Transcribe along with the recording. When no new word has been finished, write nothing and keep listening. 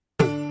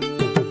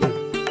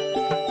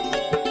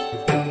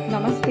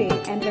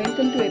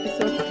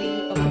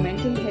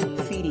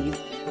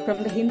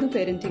from the Hindu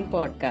Parenting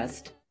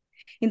Podcast.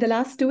 In the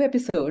last two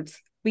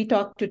episodes, we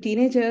talked to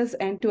teenagers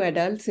and to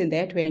adults in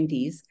their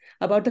 20s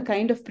about the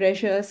kind of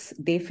pressures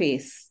they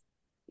face.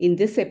 In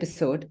this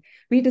episode,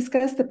 we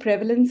discuss the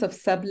prevalence of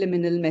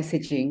subliminal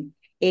messaging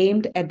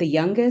aimed at the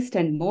youngest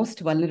and most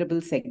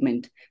vulnerable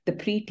segment, the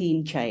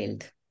preteen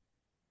child.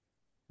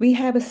 We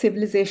have a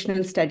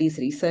civilizational studies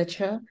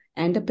researcher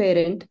and a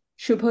parent,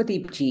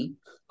 Shubhodeep ji,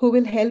 who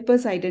will help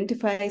us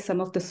identify some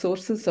of the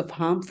sources of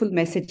harmful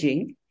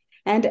messaging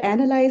and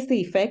analyze the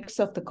effects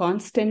of the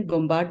constant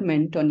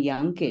bombardment on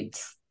young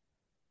kids.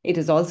 It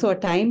is also a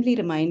timely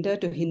reminder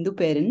to Hindu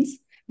parents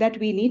that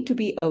we need to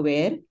be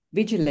aware,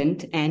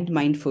 vigilant, and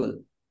mindful.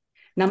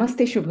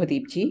 Namaste,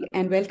 Shubhodeep ji,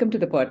 and welcome to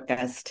the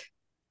podcast.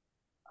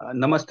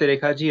 Namaste,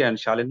 Rekha ji and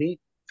Shalini.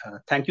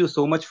 Thank you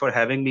so much for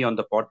having me on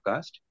the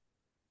podcast.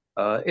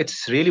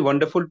 It's really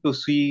wonderful to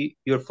see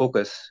your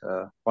focus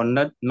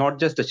on not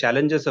just the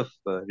challenges of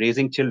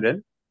raising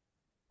children,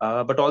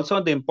 but also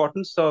on the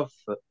importance of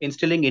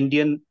instilling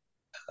Indian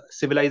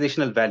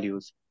civilizational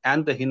values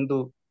and the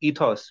Hindu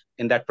ethos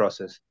in that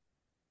process.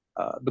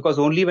 Because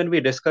only when we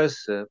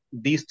discuss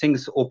these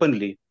things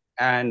openly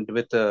and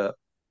with a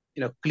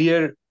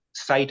clear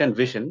sight and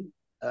vision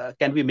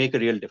can we make a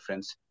real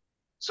difference.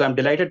 So I'm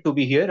delighted to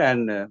be here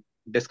and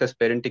discuss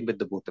parenting with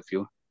the both of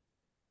you.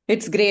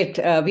 It's great.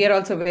 We are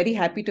also very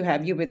happy to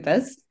have you with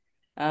us.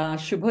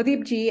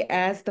 Shubhodeep ji,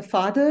 as the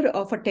father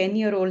of a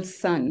 10-year-old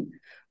son,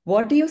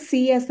 what do you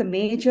see as the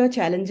major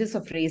challenges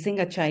of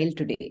raising a child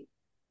today?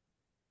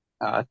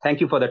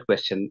 Thank you for that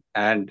question.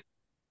 And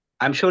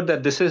I'm sure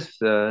that this is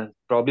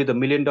probably the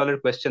million-dollar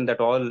question that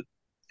all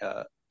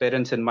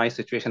parents in my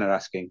situation are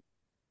asking.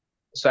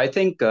 So I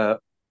think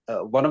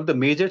one of the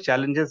major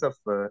challenges of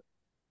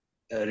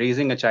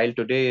raising a child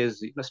today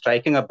is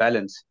striking a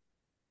balance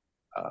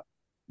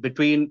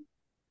between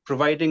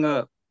providing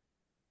a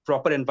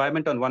proper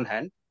environment on one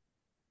hand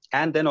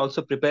and then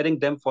also preparing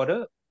them for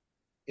a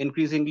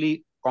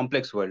increasingly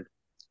complex world.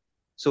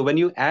 So when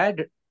you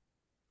add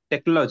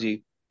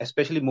technology,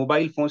 especially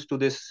mobile phones, to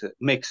this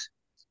mix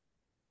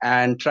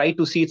and try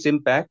to see its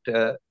impact,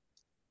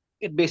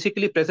 it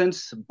basically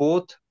presents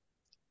both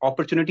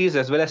opportunities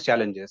as well as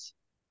challenges.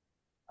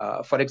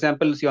 For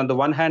example, see, on the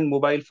one hand,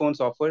 mobile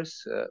phones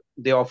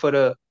they offer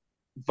a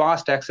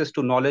vast access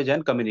to knowledge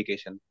and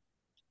communication.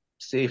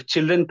 Say, if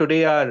children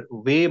today are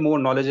way more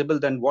knowledgeable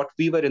than what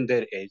we were in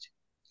their age,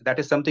 that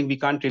is something we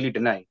can't really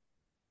deny.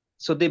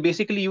 So they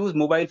basically use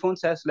mobile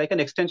phones as like an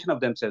extension of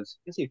themselves.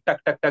 You see, tuck,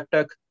 tuck, tuck,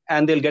 tuck,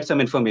 and they'll get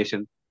some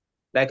information.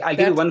 Like I'll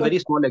give you one very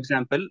small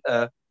example.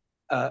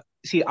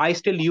 See, I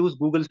still use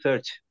Google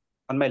search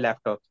on my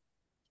laptop.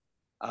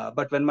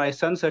 But when my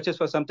son searches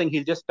for something,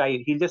 he'll just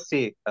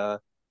say,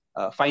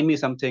 find me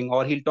something,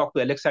 or he'll talk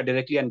to Alexa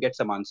directly and get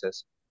some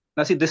answers.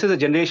 Now, see, this is a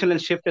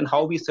generational shift in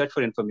how we search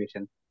for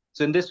information.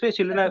 So in this way,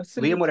 children are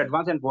way more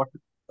advanced than what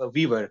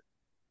we were.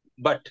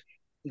 But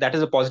that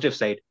is a positive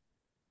side.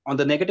 On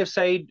the negative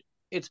side,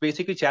 it's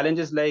basically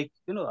challenges like,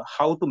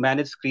 how to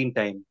manage screen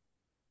time.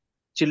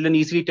 Children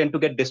easily tend to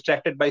get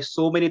distracted by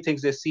so many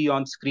things they see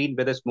on screen,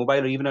 whether it's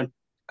mobile or even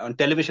on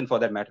television for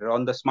that matter,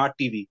 on the smart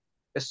TV.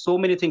 There's so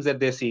many things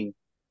that they're seeing.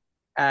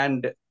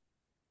 And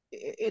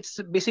it's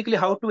basically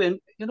how to,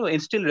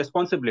 instill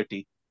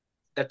responsibility.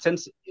 That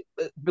sense,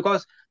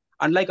 because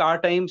unlike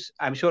our times,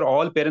 I'm sure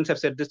all parents have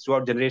said this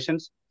throughout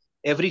generations,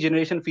 every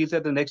generation feels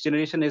that the next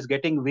generation is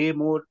getting way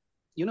more,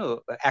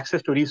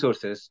 access to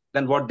resources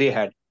than what they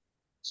had.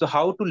 So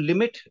how to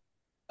limit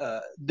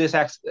this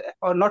access,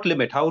 or not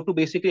limit, how to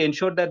basically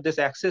ensure that this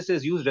access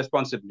is used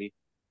responsibly.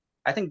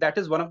 I think that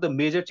is one of the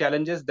major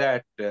challenges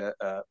that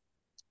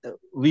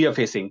we are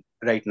facing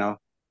right now.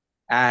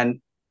 And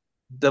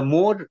the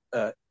more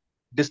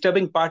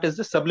disturbing part is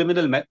the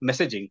subliminal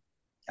messaging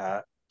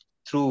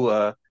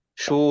through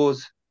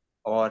shows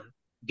or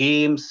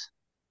games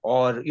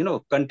or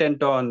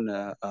content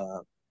on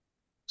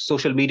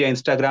social media,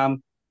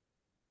 Instagram,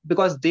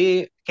 because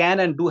they can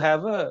and do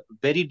have a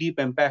very deep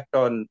impact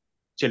on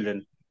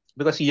children.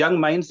 Because young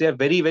minds, they are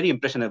very, very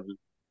impressionable,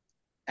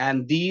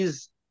 and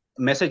these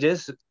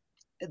messages,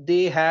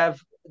 they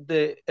have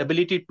the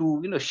ability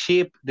to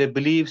shape their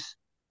beliefs,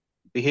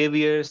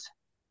 behaviors,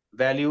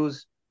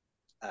 values.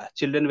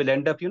 Children will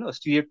end up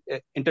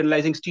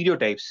internalizing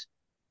stereotypes.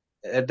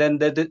 Then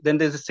there's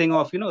this thing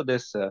of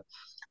this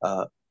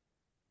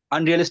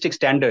unrealistic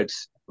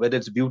standards, whether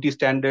it's beauty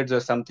standards or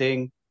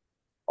something,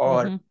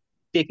 or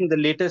taking the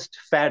latest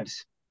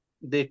fads.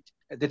 They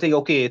think,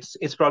 okay,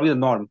 it's probably the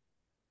norm.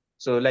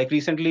 So like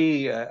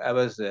recently I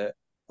was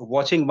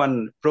watching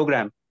one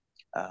program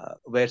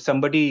where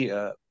somebody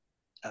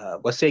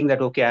was saying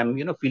that, okay, I'm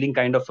feeling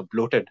kind of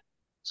bloated.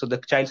 So the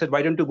child said,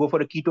 why don't you go for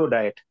a keto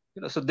diet?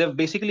 So they've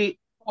basically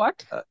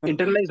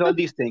internalized all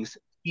these things,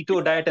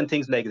 keto diet and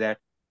things like that.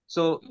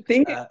 So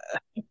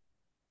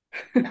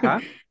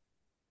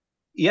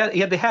yeah,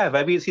 they have.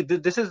 I mean, see,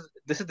 this is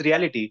the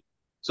reality.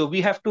 So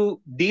we have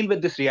to deal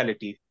with this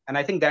reality, and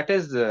I think that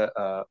is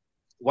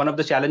one of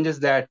the challenges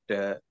that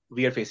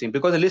we are facing,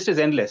 because the list is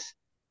endless.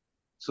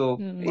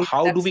 So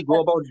how do we That's go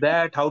about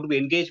that? How do we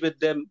engage with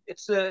them?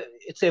 It's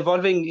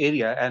evolving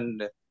area,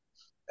 and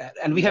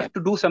we yeah. have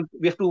to do some.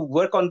 We have to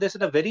work on this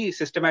in a very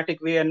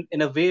systematic way, and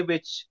in a way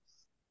which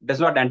does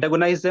not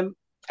antagonize them.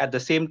 At the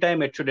same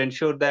time, it should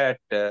ensure that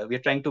we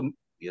are trying to,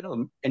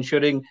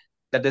 ensuring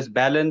that there's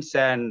balance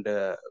and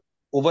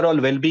overall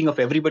well-being of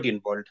everybody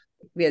involved.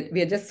 We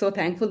are just so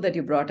thankful that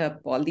you brought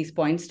up all these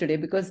points today,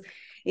 because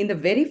in the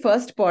very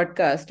first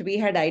podcast we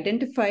had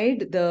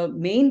identified the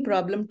main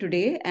problem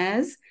today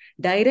as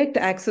direct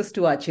access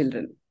to our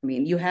children. I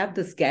mean, you have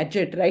this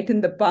gadget right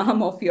in the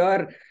palm of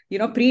your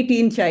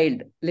preteen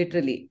child,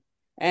 literally,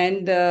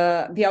 and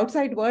the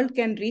outside world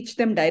can reach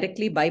them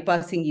directly,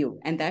 bypassing you,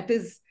 and that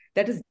is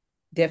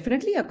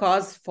definitely a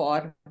cause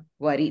for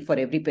worry for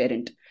every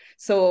parent.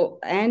 So,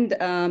 and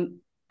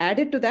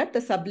added to that,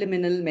 the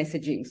subliminal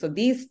messaging. So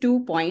these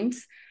 2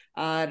 points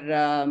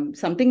are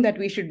something that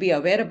we should be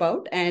aware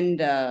about.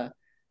 And I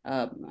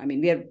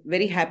mean, we are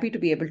very happy to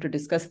be able to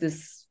discuss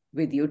this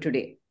with you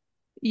today.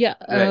 Yeah,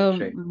 Right,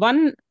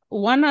 right.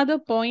 one other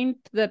point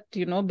that,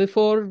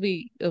 before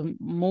we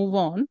move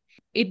on,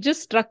 it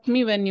just struck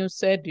me when you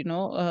said,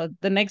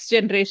 the next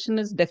generation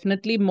is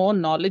definitely more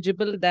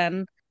knowledgeable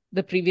than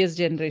the previous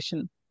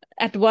generation.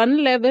 At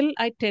one level,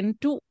 I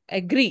tend to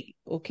agree,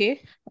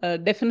 okay,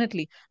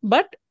 definitely.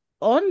 But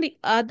on the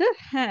other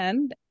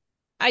hand,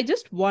 I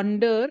just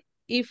wonder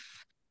if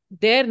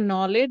their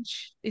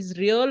knowledge is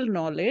real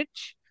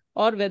knowledge,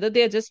 or whether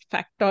they are just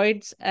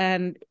factoids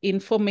and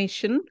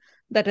information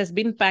that has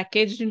been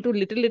packaged into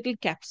little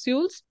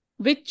capsules,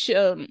 which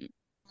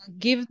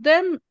give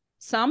them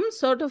some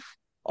sort of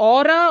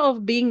aura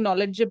of being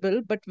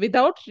knowledgeable, but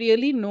without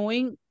really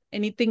knowing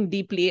anything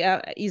deeply.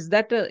 Is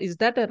that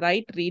a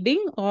right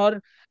reading,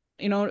 or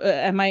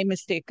am I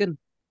mistaken?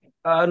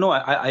 No,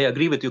 I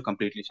agree with you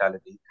completely,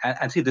 Shalini.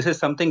 And see, this is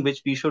something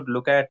which we should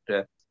look at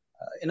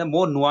in a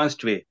more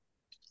nuanced way.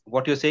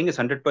 What you're saying is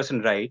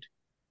 100% right,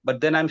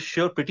 but then I'm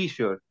sure, pretty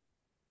sure,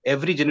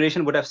 every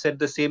generation would have said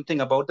the same thing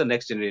about the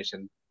next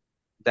generation.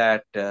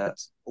 That Yeah.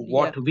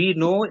 what we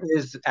know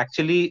is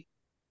actually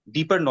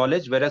deeper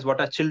knowledge, whereas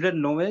what our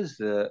children know is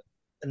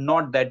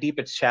not that deep.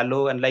 It's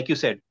shallow, and like you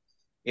said,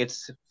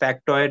 it's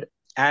factoid.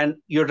 And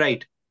you're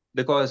right,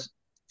 because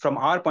from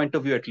our point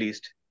of view, at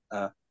least,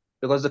 uh,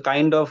 because the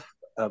kind of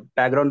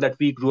background that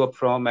we grew up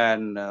from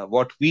and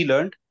what we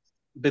learned,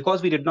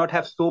 because we did not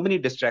have so many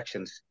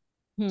distractions,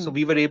 so Hmm.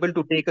 we were able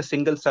to take a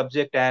single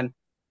subject, and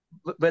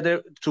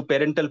whether through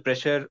parental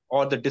pressure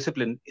or the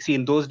discipline. See,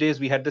 in those days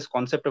we had this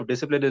concept of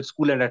discipline in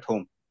school and at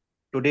home.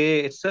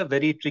 Today it's a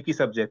very tricky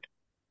subject.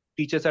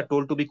 Teachers are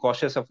told to be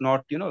cautious of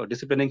not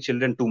disciplining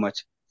children too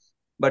much,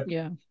 but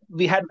Yeah.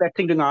 we had that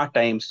thing during our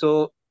time.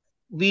 So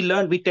we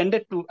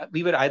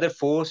were either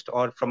forced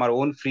or from our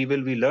own free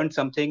will, we learned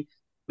something.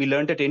 We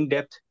learned it in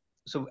depth.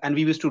 So, and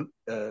we used to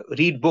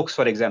read books,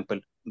 for example,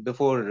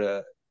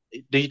 before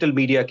digital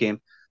media came.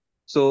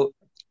 So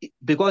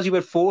because you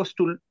were forced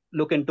to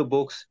look into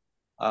books,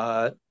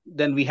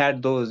 then we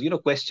had those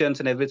questions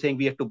and everything.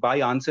 We had to buy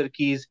answer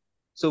keys,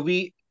 so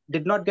we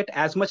did not get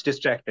as much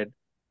distracted.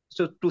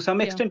 So to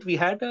some Yeah. extent we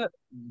had a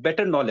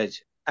better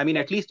knowledge. I mean,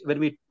 at least when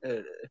we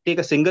take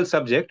a single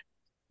subject,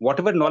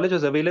 whatever knowledge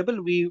was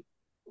available, we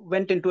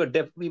went into a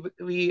depth.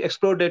 We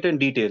explored it in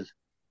detail.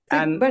 See,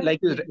 And but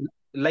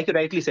like you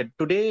rightly said,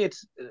 today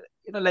it's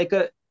like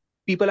a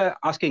people are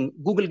asking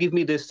Google, give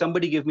me this,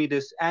 somebody give me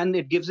this, and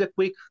it gives a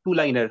quick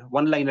two-liner,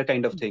 one-liner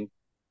kind of thing.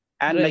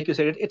 And like Right. you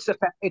said,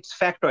 it's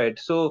factoid.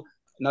 So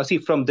now see,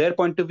 from their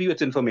point of view,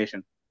 it's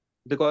information,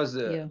 because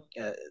Yeah.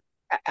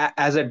 uh,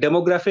 as a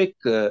demographic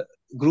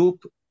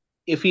group,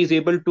 if he's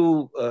able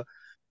to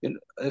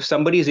if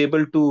somebody is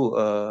able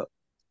to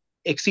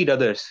exceed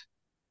others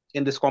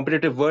in this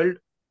competitive world,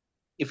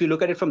 if you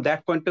look at it from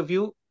that point of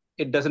view,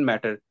 it doesn't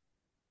matter.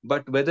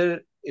 But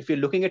whether if you're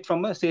looking at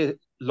from a say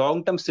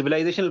long-term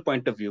civilizational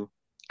point of view,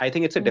 I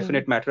think it's a Hmm.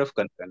 definite matter of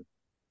concern.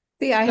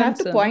 see, I have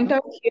to Concern. point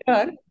out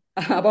here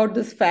about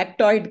this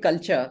factoid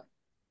culture,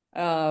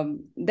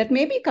 that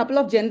maybe a couple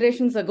of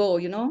generations ago,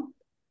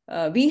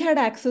 we had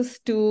access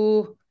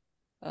to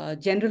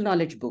general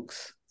knowledge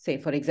books, say,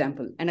 for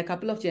example, and a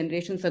couple of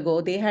generations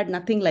ago, they had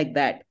nothing like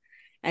that.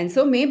 And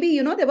so maybe,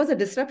 there was a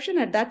disruption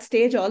at that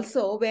stage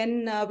also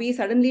when we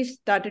suddenly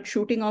started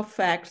shooting off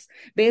facts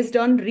based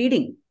on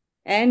reading.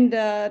 And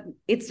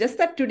it's just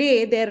that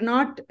today they're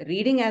not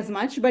reading as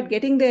much, but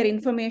getting their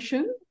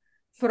information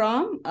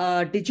from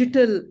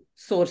digital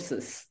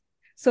sources.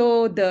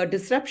 So the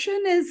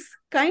disruption is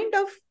kind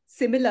of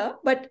similar,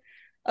 but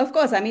of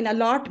course, I mean, a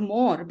lot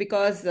more,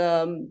 because,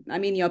 I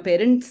mean, your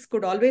parents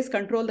could always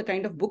control the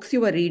kind of books you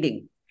were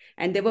reading,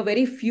 and there were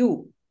very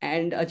few.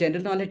 And a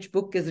general knowledge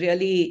book is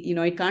really,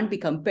 it can't be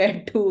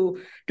compared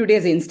to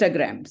today's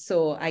Instagram.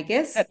 So I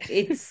guess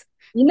it's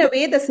in a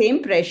way the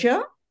same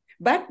pressure,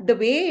 but the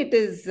way it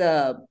is,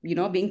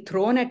 being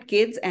thrown at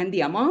kids, and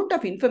the amount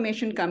of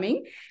information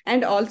coming,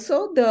 and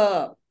also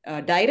the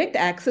direct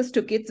access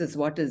to kids is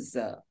what is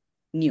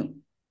new.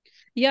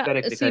 Yeah,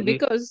 Correct, see,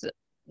 Dikhaji.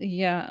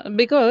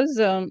 because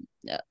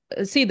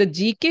see, the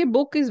GK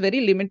book is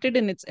very limited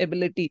in its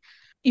ability.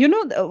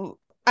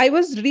 I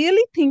was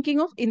really thinking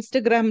of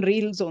Instagram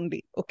reels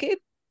only. Okay.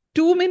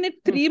 2 minute,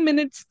 3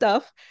 minute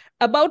stuff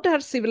about our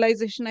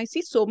civilization. I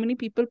see so many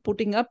people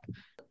putting up,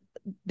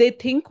 they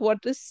think what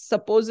is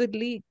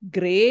supposedly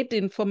great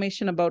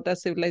information about our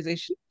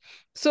civilization.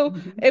 So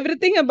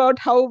everything about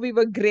how we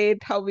were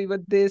great, how we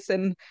were this,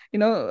 and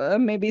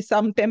maybe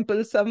some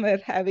temple somewhere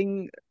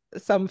having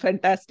some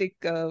fantastic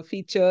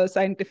feature,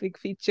 scientific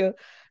feature,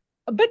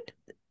 but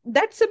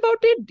that's about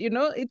it.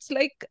 It's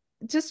like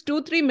just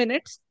 2 3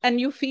 minutes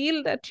and you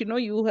feel that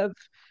you have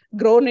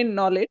grown in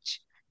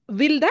knowledge.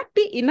 Will that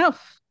be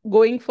enough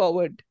going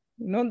forward?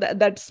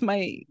 That's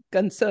my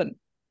concern,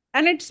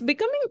 and it's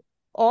becoming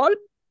all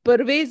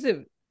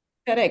pervasive.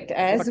 Correct. What?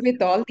 As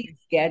with all these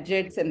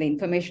gadgets and the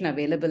information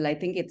available, I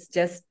think it's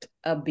just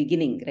a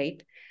beginning,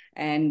 right?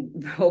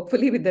 And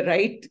hopefully, with the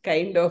right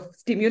kind of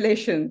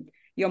stimulation,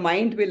 your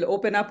mind will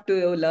open up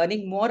to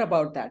learning more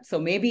about that. So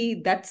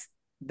maybe that's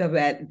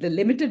the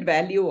limited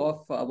value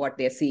of what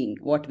they're seeing,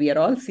 what we are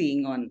all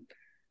seeing on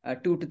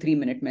 2 to 3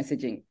 minute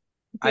messaging.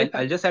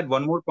 I'll just add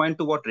one more point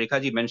to what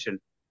Rekhaji mentioned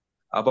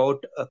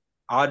about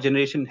our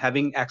generation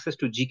having access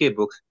to GK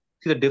books.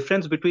 See, the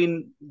difference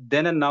between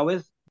then and now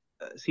is,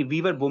 see,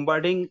 we were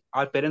bombarding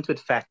our parents with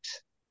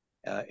facts.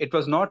 It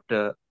was not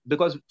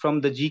because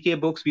from the GK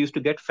books we used to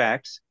get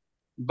facts,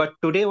 but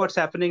today what's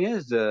happening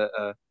is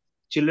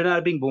children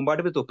are being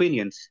bombarded with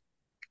opinions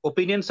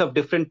of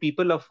different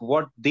people of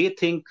what they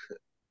think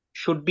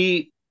should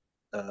be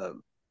uh,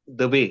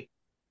 the way,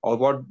 or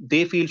what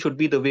they feel should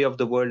be the way of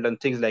the world and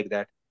things like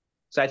that.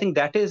 So I think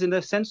that is, in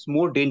a sense,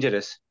 more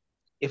dangerous.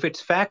 If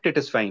it's fact, it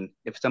is fine.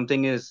 If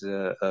something is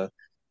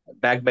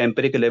backed by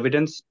empirical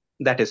evidence,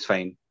 that is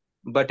fine.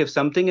 But if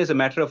something is a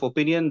matter of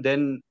opinion,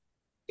 then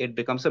it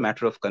becomes a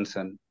matter of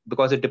concern,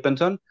 because it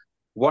depends on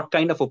what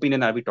kind of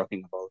opinion are we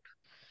talking about.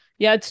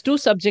 Yeah, it's too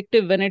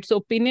subjective. When it's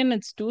opinion,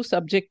 it's too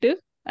subjective,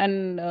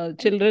 and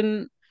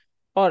children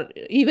or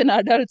even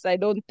adults, I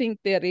don't think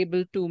they are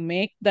able to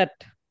make that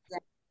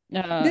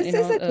This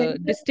is a general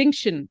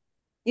distinction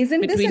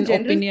Isn't this a between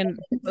general opinion. trend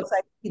in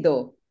society,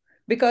 though?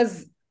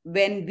 Because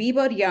when we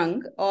were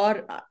young,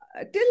 or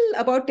till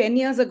about 10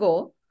 years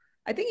ago,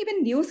 I think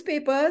even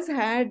newspapers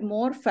had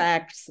more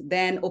facts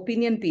than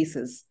opinion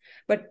pieces.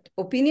 But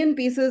opinion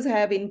pieces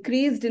have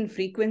increased in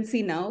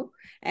frequency now.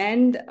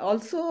 And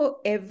also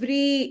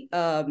every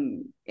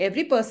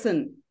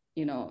person,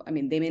 I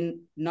mean,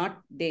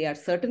 they are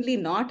certainly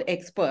not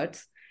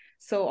experts.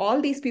 So all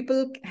these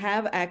people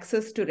have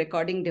access to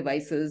recording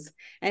devices,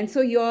 and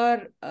so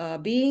you're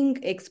being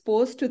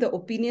exposed to the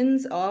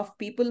opinions of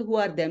people who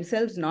are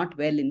themselves not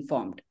well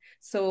informed.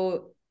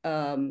 So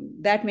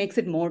that makes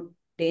it more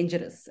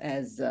dangerous,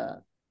 as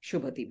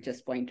Shubhadeep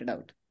just pointed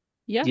out.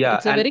 Yeah, Yeah,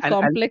 it's a very and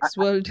complex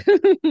world.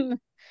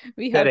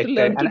 We have to correct, correct.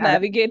 learn to And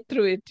navigate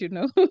through it.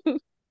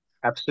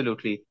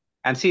 absolutely.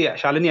 And see,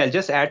 Shalini, I'll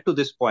just add to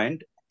this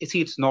point. You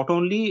see, it's not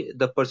only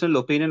the personal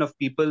opinion of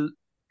people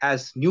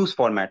as news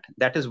format,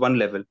 that is one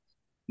level.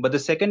 But the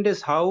second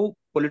is how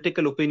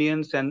political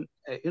opinions and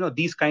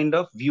these kind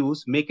of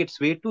views make its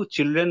way to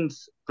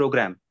children's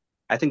program.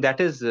 I think that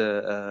is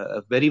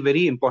a very,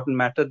 very important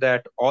matter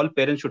that all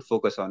parents should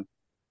focus on.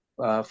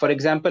 For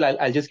example,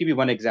 I'll just give you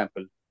one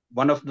example.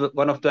 One of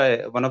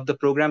the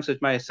programs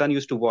which my son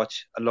used to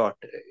watch a lot.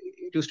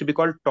 It used to be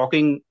called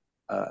Talking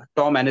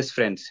Tom and His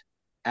Friends.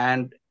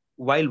 And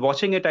while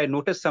watching it, I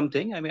noticed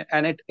something. I mean,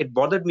 and it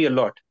bothered me a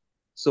lot.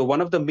 So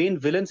one of the main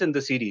villains in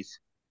the series,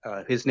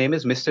 his name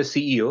is Mr.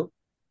 CEO.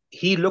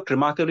 He looked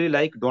remarkably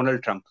like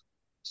Donald Trump.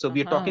 So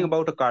we are talking Uh-huh.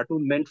 about a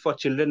cartoon meant for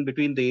children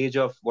between the age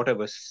of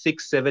whatever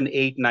 6, 7,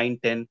 8, 9,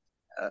 10,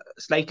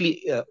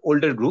 slightly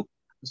older group.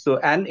 So,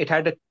 and it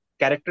had a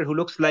character who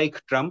looks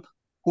like Trump,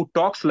 who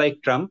talks like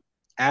Trump,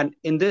 and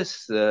in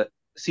this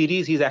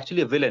series, he's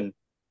actually a villain,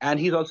 and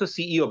he's also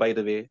CEO, by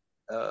the way.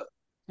 Uh,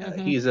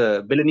 Mm-hmm. he's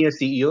a billionaire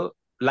CEO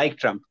like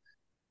Trump,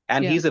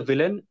 and Yeah. he's a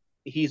villain.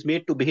 He's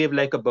made to behave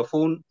like a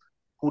buffoon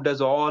who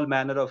does all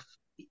manner of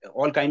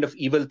all kind of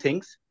evil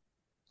things,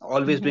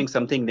 always Mm-hmm. doing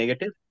something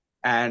negative.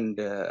 And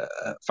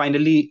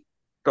finally,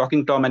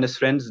 Talking Tom and his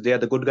friends, they are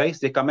the good guys.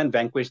 They come and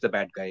vanquish the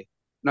bad guy.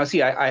 Now,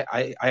 see,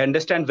 I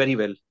understand very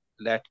well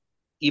that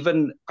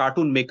even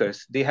cartoon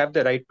makers, they have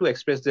the right to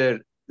express their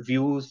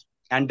views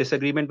and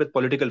disagreement with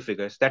political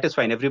figures. That is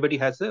fine. Everybody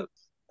has a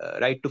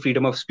right to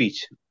freedom of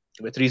speech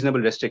with reasonable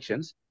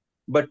restrictions.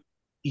 But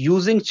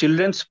using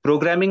children's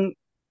programming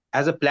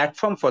as a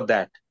platform for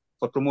that,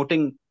 for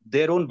promoting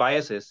their own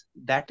biases,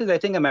 that is, I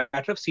think, a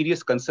matter of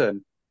serious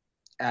concern.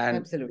 And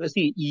Absolutely.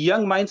 see,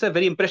 young minds are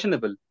very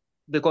impressionable,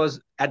 because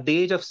at the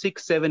age of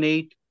 6, 7,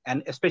 8,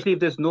 and especially if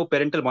there's no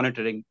parental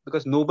monitoring,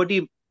 because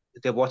nobody,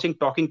 they're watching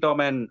Talking Tom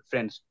and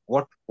Friends.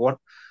 What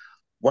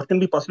can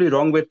be possibly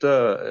wrong with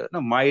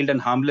mild and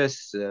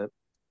harmless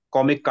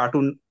comic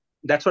cartoon?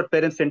 That's what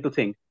parents tend to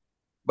think.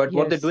 But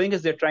what they're Yes. doing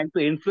is they're trying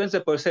to influence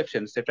their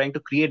perceptions. They're trying to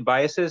create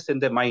biases in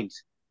their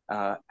minds.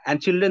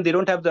 And children, they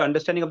don't have the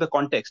understanding of the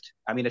context.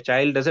 I mean, a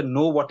child doesn't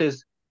know what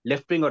is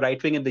left wing or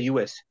right wing in the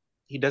US.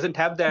 He doesn't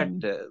have that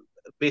Mm.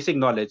 basic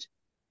knowledge.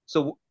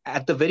 So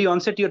at the very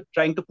onset, you're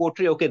trying to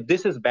portray, okay,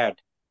 this is bad.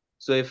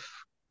 So if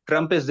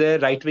Trump is there,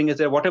 right wing is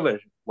there, whatever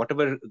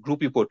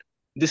group you put,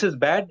 this is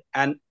bad,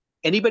 and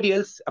anybody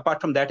else apart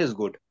from that is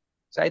good.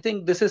 So I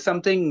think this is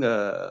something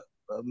a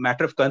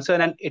matter of concern,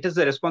 and it is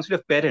the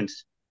responsibility of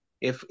parents.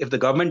 If the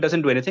government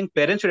doesn't do anything,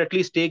 parents should at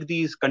least take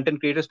these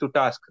content creators to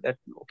task. That,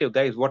 okay,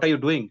 guys, what are you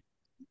doing?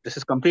 This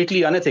is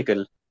completely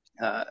unethical.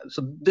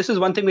 So this is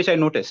one thing which I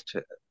noticed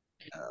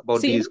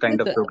about See, these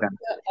kind of programs.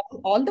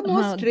 all the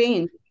more uh,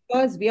 strange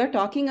because we are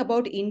talking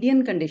about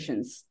Indian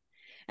conditions.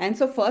 And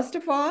so, first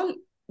of all,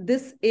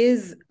 this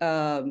is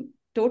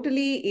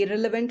totally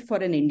irrelevant for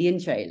an Indian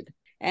child.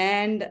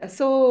 And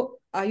so,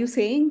 are you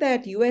saying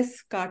that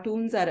US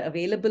cartoons are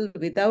available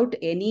without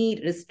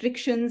any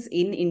restrictions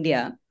in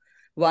India?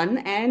 One.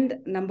 And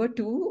number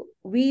two,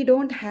 we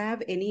don't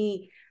have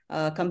any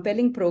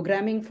compelling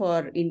programming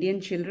for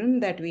Indian children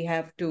that we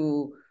have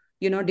to,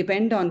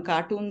 depend on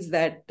cartoons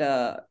that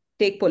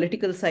take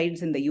political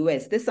sides in the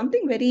US. There's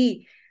something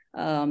very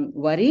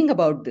worrying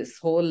about this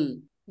whole,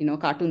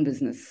 cartoon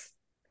business.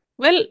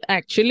 well,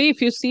 actually, if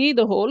you see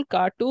the whole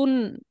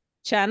cartoon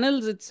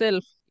channels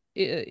itself,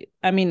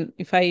 I mean,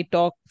 if I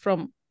talk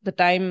from the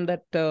time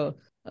that the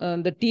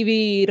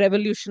TV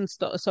revolution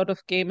sort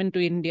of came into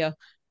India,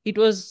 it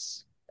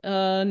was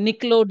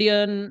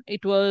Nickelodeon,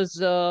 it was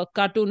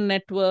Cartoon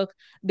Network.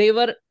 They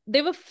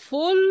were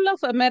full of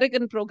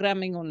American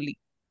programming only.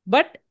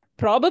 But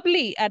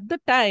probably at the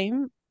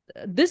time,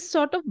 this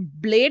sort of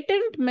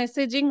blatant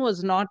messaging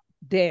was not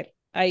there.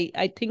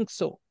 I think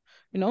so.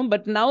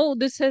 But now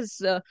this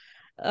has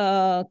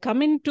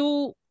come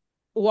into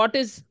what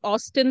is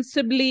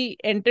ostensibly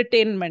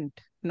entertainment.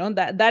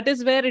 That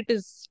is where it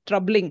is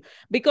troubling,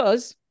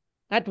 because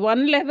at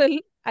one level,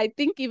 I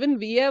think even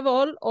we have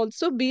all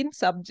also been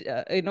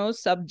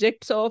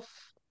subjects of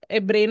a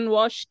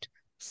brainwashed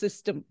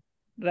system,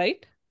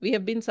 right? We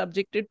have been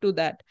subjected to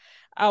that.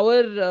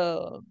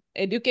 Our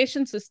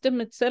education system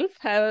itself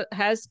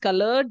has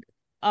colored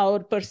our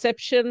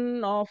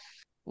perception of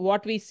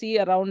what we see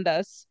around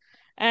us.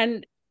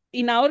 And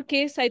in our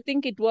case, I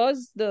think it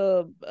was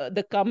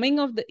the coming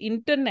of the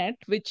internet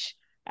which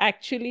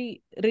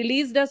actually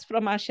released us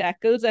from our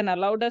shackles and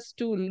allowed us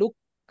to look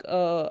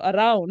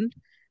around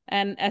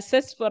and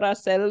assess for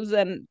ourselves,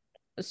 and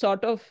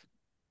sort of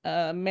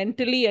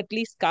mentally at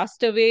least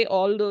cast away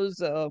all those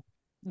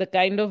the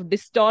kind of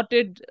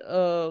distorted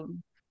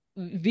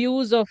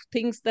views of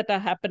things that are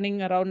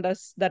happening around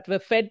us that were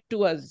fed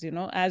to us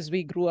as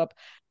we grew up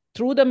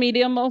through the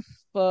medium of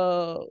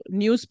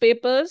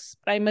newspapers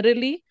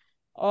primarily,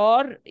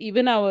 or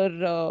even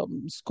our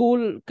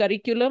school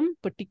curriculum,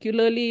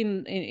 particularly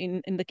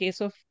in the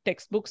case of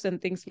textbooks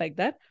and things like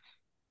that.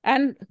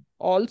 And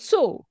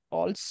also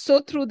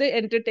through the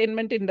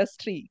entertainment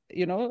industry.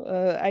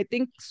 I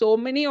think so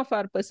many of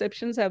our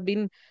perceptions have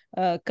been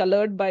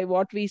colored by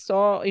what we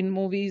saw in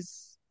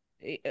movies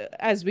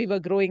as we were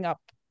growing up,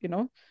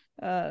 True.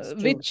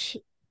 which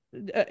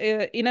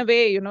in a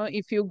way,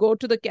 if you go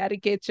to the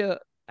caricature,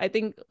 I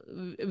think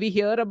we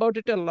hear about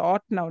it a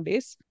lot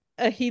nowadays.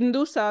 A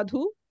Hindu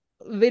sadhu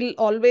will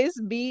always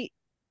be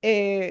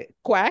a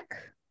quack,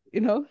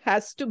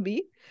 has to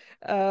be,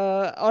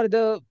 or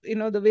the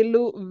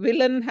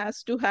villain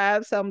has to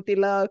have some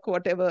tilak,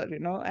 whatever,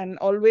 and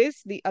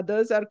always the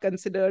others are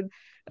considered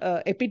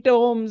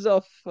epitomes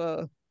of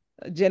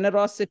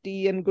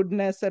generosity and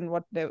goodness and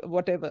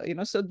whatever.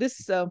 So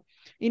this,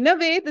 in a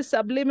way, the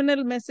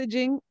subliminal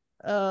messaging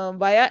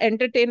via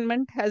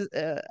entertainment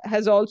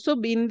has also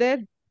been there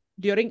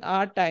during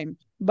our time,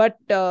 but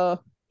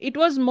it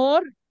was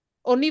more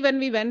only when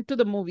we went to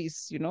the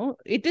movies.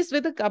 It is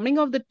with the coming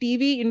of the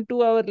TV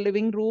into our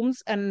living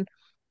rooms, and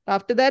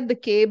after that the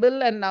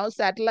cable, and now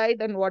satellite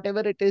and whatever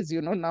it is,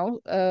 now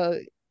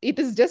it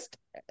is just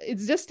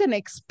it's just an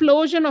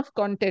explosion of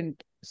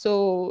content.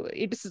 So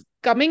it is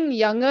coming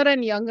younger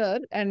and younger,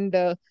 and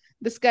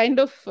this kind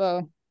of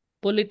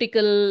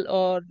political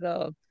or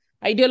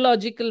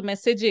ideological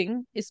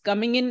messaging is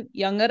coming in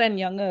younger and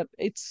younger.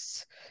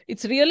 It's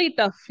really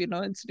tough.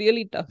 It's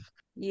really tough.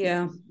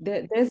 Yeah,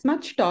 there's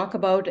much talk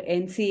about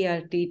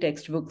NCERT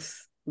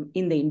textbooks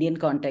in the Indian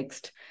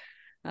context.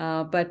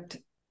 But,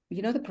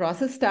 the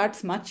process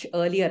starts much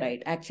earlier,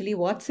 right? Actually,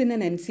 what's in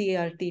an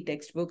NCERT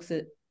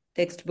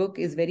textbook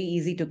is very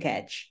easy to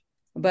catch.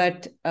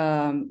 But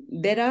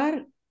there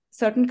are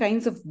certain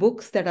kinds of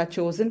books that are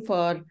chosen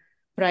for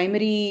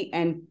primary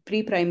and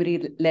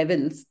pre-primary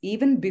levels,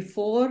 even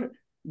before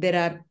there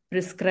are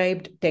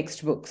prescribed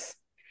textbooks.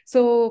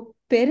 So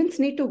parents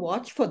need to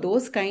watch for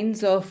those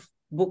kinds of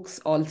books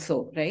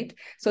also, right?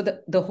 So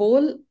the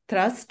whole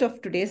thrust of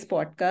today's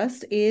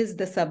podcast is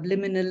the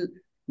subliminal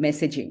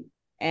messaging.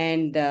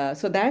 And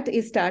so that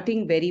is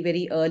starting very,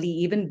 very early,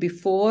 even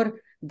before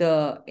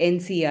the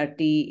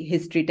NCERT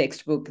history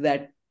textbook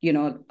that,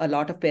 a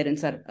lot of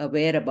parents are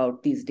aware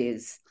about these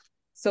days.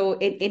 So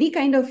any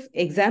kind of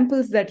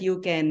examples that you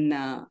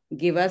can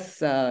give us,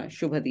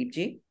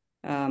 Shubhadeep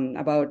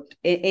about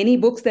any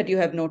books that you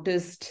have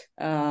noticed?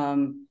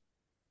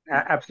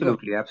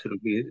 Absolutely.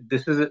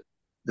 This is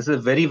a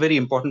very, very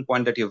important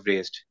point that you've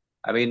raised.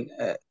 I mean,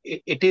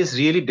 it is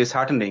really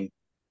disheartening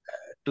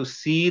to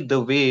see the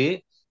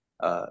way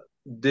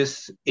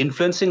this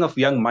influencing of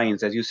young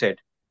minds, as you said,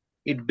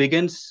 it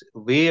begins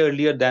way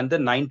earlier than the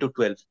 9 to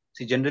 12.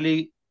 See,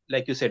 generally,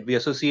 like you said, we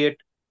associate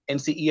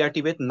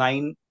NCERT with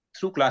 9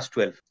 through class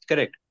 12,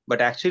 correct?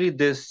 But actually,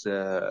 this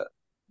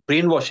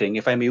brainwashing,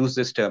 if I may use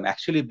this term,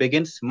 actually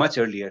begins much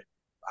earlier.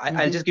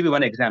 I'll just give you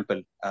one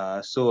example.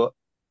 So,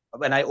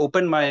 when I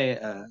opened my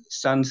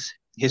son's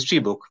history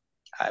book,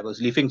 I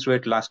was leafing through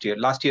it last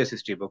year's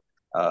history book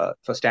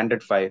for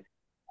Standard 5.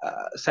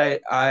 So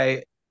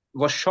I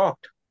was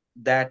shocked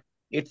that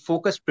it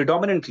focused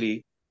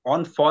predominantly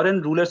on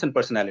foreign rulers and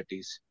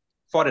personalities.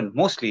 Foreign,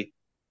 mostly.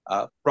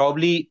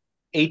 Probably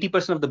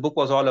 80% of the book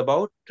was all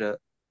about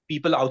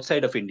people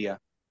outside of India.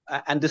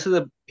 And this is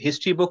a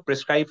history book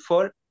prescribed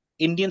for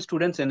Indian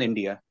students in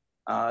India.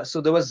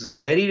 So there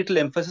was very little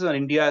emphasis on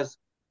India's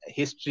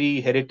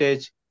history,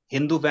 heritage,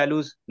 Hindu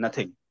values,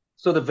 nothing.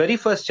 So the very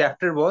first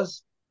chapter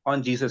was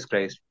on Jesus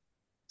Christ.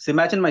 So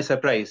imagine my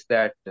surprise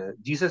that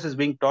Jesus is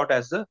being taught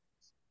as the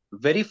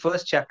very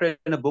first chapter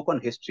in a book on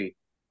history.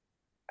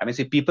 I mean,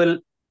 see,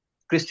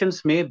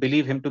 Christians may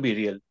believe him to be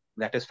real.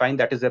 That is fine.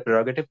 That is their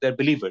prerogative. They're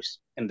believers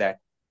in that.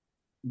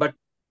 But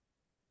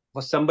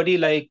for somebody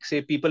like,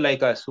 say, people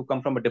like us who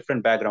come from a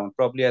different background,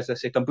 probably as a,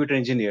 say, computer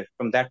engineer,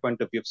 from that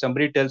point of view, if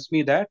somebody tells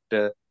me that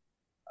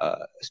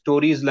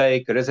stories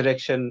like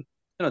resurrection,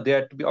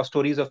 there are to be or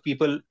stories of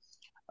people,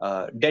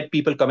 dead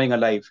people coming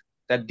alive,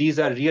 that these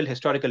are real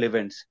historical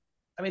events.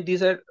 I mean,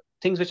 these are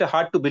things which are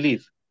hard to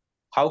believe.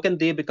 How can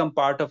they become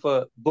part of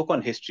a book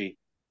on history?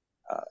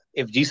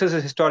 If Jesus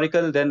is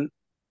historical, then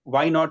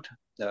why not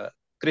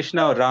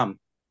Krishna or Ram,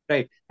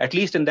 right? At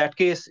least in that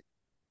case,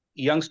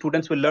 young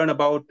students will learn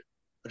about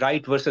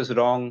right versus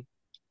wrong,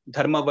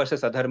 dharma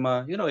versus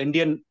adharma,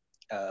 Indian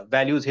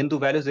values, Hindu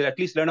values. They'll at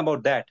least learn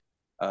about that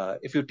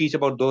if you teach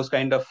about those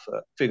kind of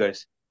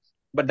figures.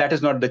 But that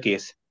is not the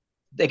case.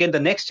 Again, the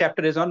next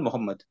chapter is on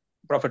Muhammad,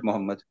 Prophet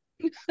Muhammad.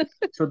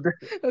 So this,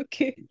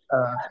 Okay.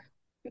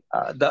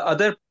 the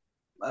other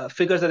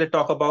figures that they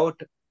talk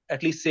about,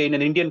 at least say in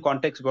an Indian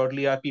context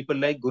broadly, are people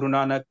like Guru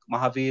Nanak,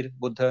 Mahavir,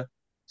 Buddha.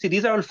 See,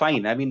 these are all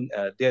fine. I mean,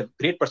 they're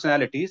great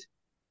personalities,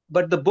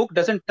 but the book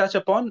doesn't touch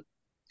upon,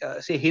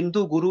 say,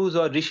 Hindu gurus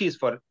or rishis,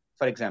 for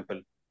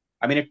example.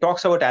 I mean, it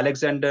talks about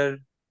Alexander,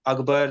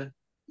 Akbar,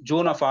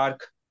 Joan of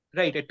Arc,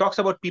 right? It talks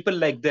about people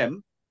like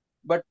them,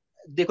 but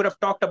they could have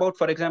talked about,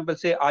 for example,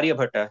 say,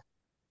 Aryabhatta,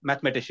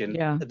 mathematician,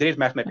 Yeah. a great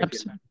mathematician.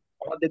 Absolutely.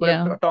 Or they could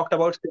have talked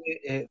about,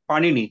 say,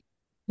 Panini,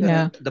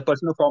 Yeah. the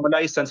person who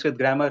formalized Sanskrit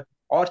grammar,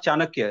 or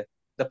Chanakya,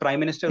 the prime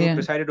minister who Yeah.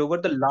 presided over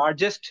the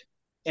largest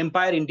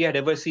empire India had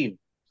ever seen,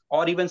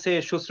 or even say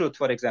Shushrut,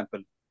 for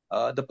example,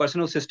 the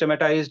person who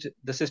systematized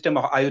the system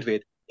of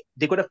Ayurveda.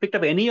 They could have picked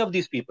up any of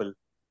these people.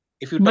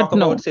 If you But talk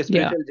about, no. say, Yeah.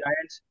 spiritual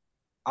giants,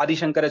 Adi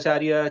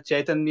Shankaracharya,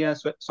 Chaitanya,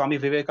 Swami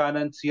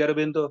Vivekanand, Sri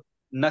Aurobindo,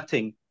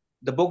 nothing.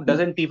 The book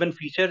doesn't even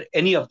feature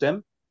any of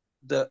them.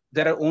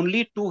 There are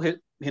only two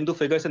Hindu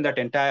figures in that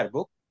entire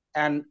book,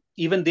 and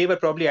even they were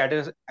probably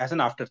added as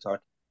an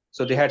afterthought.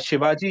 So they had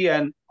Shivaji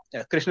and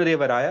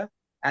Krishnadeva Raya,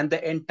 and the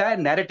entire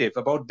narrative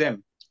about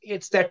them,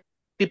 it's that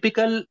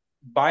typical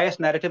biased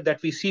narrative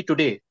that we see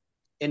today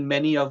in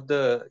many of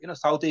the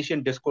South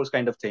Asian discourse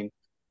kind of thing.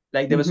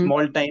 Like there were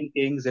small time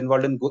kings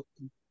involved in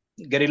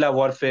guerrilla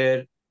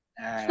warfare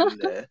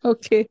and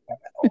Okay.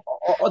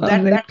 or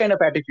that kind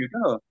of attitude.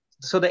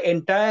 So the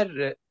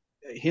entire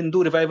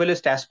Hindu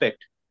revivalist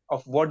aspect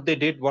of what they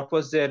did, what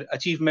was their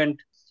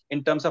achievement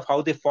in terms of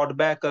how they fought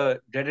back a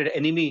dreaded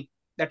enemy,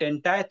 that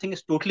entire thing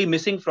is totally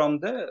missing from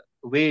the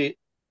way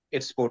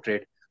it's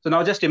portrayed. So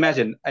now just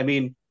imagine, I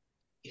mean,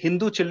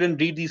 Hindu children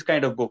read these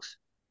kind of books.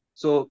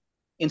 So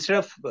instead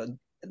of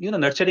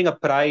nurturing a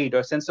pride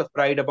or sense of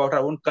pride about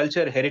our own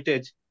culture,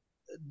 heritage,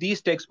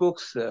 these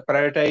textbooks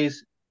prioritize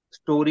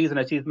stories and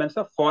achievements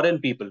of foreign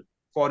people,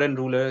 foreign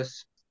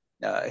rulers,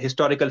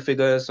 historical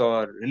figures,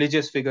 or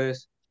religious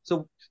figures.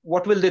 So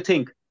what will they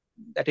think?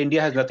 That India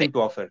has nothing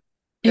to offer.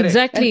 Correct.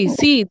 Exactly.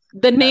 See,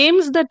 the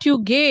names that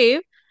you gave,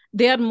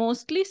 they are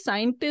mostly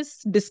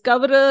scientists,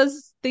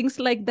 discoverers, things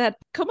like that.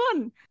 Come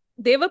on.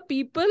 They were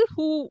people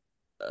who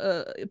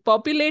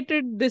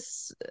populated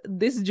this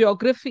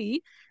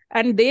geography,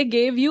 and they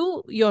gave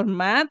you your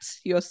maths,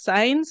 your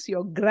science,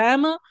 your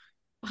grammar.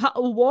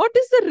 What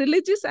is the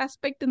religious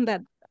aspect in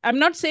that? I'm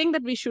not saying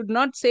that we should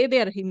not say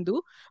they are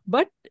Hindu,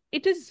 but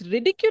it is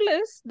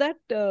ridiculous that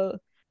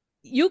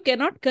you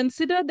cannot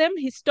consider them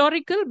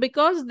historical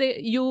because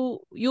you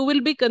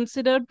will be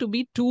considered to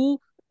be too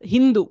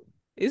Hindu,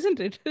 isn't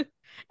it?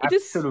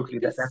 Absolutely.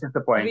 It That is is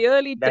the point.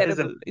 really That is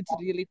terrible. It's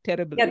really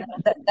terrible. Yeah,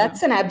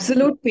 that's an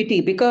absolute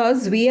pity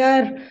because we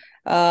are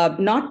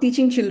not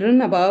teaching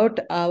children about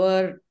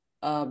our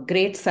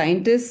great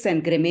scientists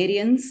and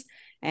grammarians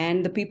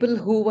and the people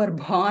who were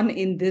born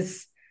in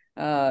this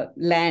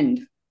land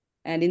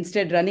and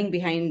instead running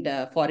behind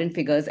foreign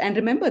figures. And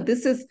remember,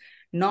 this is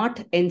not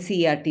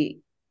NCERT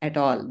at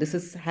all. This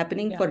is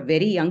happening for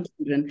very young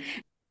children.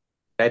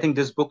 I think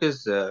this book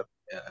is,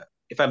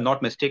 if I'm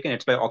not mistaken,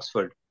 it's by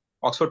Oxford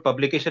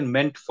publication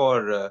meant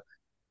for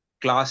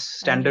class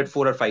standard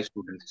 4 or 5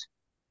 students.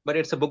 but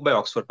it's a book by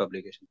Oxford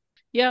publication.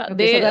 Yeah,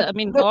 Okay, so that's I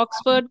mean,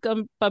 Oxford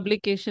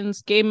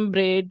publications,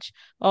 Cambridge,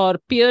 or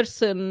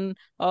Pearson,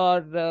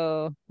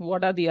 or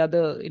what are the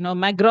other,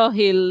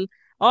 McGraw-Hill.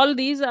 All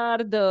these are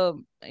the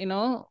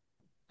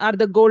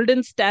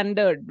golden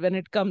standard when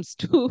it comes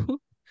to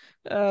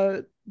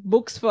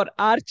books for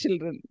our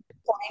children.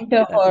 pointer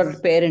That for is,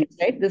 parents,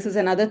 right? This is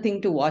another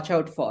thing to watch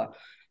out for.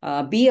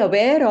 Be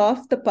aware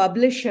of the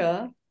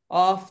publisher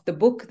of the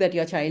book that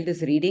your child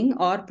is reading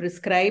or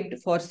prescribed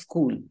for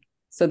school.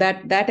 So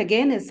that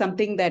again is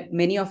something that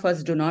many of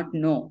us do not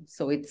know.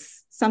 So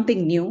it's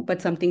something new,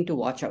 but something to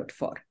watch out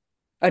for.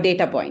 A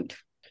data point.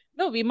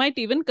 no, we might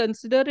even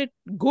consider it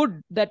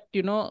good that,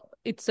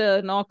 it's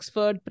an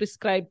Oxford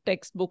prescribed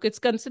textbook. It's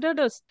considered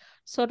a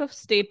sort of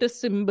status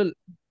symbol.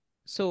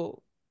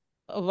 So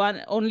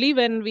only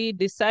when we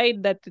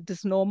decide that it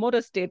is no more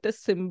a status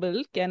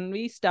symbol can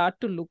we start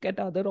to look at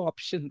other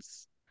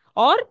options,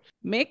 or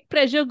make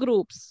pressure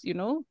groups,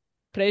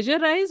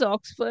 pressurize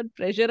Oxford,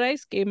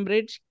 pressurize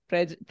Cambridge,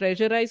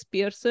 pressurize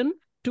Pearson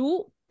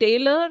to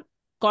tailor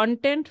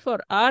content for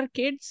our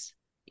kids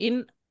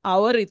in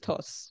our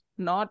ethos,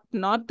 not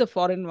the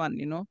foreign one.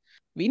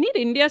 We need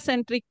India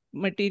centric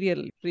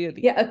material,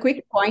 really. Yeah, a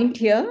quick point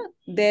here.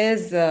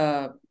 There's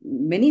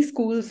many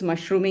schools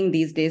mushrooming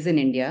these days in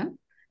India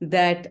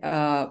that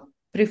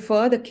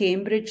prefer the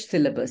Cambridge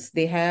syllabus.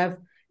 They have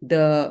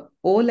the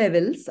O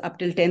levels up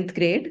till 10th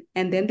grade,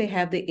 and then they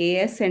have the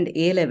AS and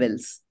A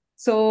levels.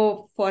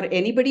 So, for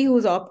anybody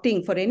who's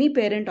opting, for any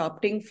parent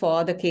opting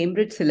for the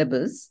Cambridge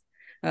syllabus,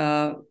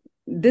 uh,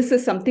 this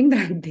is something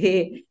that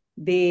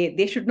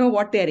they should know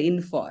what they're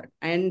in for.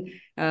 And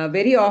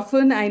very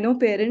often, I know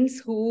parents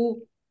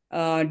who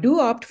do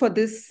opt for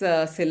this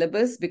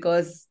syllabus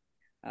because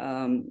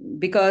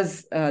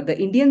the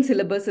Indian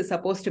syllabus is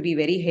supposed to be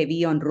very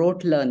heavy on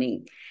rote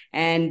learning,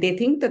 and they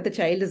think that the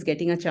child is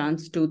getting a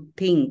chance to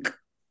think,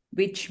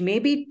 which may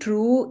be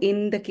true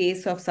in the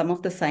case of some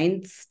of the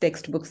science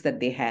textbooks that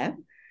they have,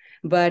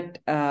 but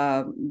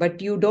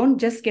you don't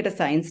just get a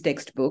science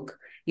textbook.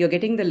 You're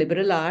getting the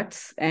liberal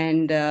arts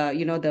and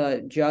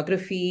the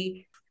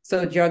geography.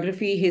 So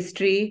geography,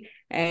 history,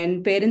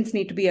 and parents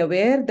need to be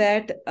aware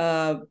that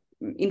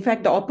in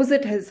fact, the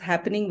opposite is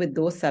happening with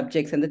those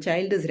subjects, and the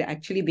child is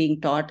actually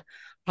being taught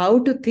how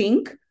to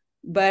think,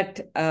 but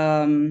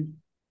how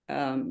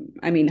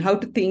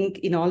to think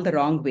in all the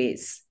wrong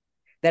ways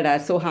that are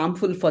so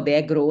harmful for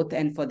their growth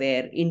and for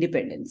their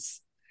independence.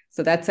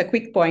 So that's a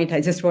quick point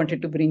I just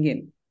wanted to bring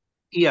in.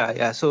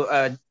 Yeah. So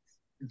I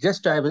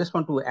just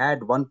want to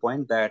add one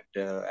point that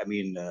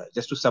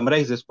just to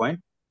summarize this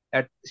point,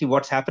 that see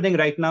what's happening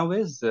right now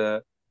is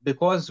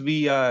because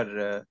we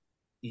are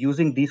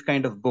using these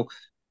kind of books.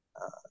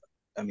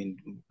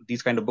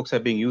 These kind of books are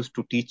being used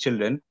to teach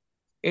children.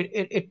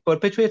 It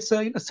perpetuates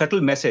a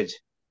subtle message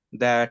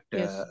that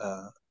Yes.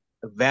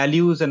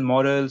 values and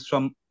morals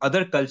from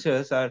other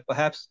cultures are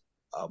perhaps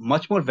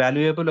much more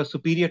valuable or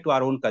superior to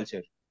our own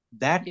culture.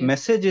 That Yes.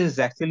 message is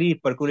actually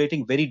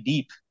percolating very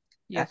deep.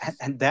 Yes.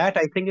 And that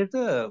I think is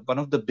one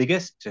of the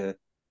biggest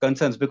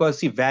concerns, because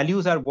see,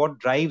 values are what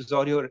drives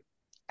all your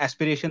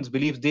aspirations,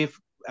 beliefs.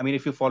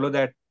 If you follow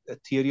that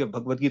theory of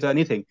Bhagavad Gita,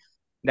 anything,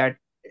 that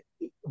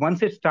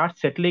once it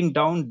starts settling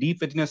down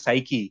deep within your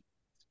psyche,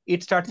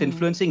 it starts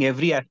influencing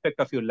every aspect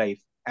of your life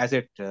as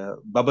it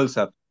bubbles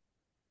up.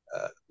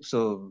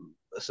 So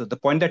the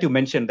point that you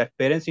mentioned, that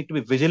parents need to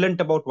be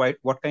vigilant about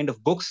what kind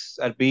of books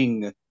are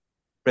being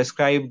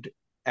prescribed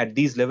at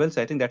these levels,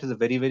 I think that is a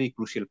very, very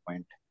crucial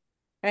point.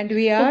 And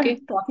we are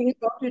talking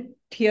about it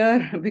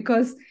here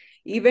because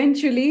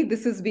eventually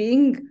this is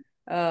being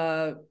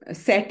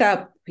set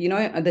up,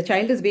 the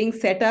child is being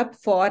set up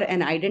for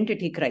an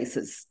identity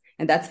crisis.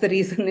 And that's the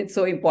reason it's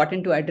so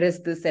important to address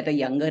this at a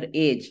younger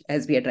age,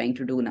 as we are trying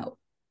to do now.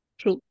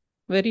 True.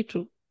 Very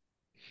true.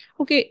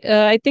 Okay,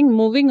 I think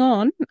moving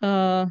on,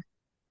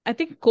 I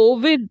think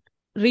COVID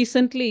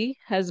recently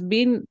has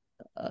been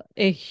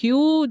a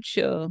huge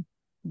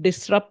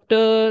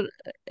disruptor,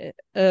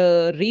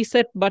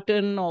 reset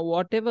button, or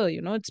whatever.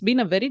 It's been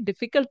a very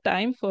difficult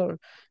time for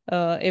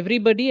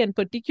everybody, and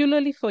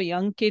particularly for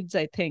young kids,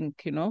 I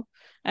think.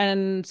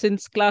 And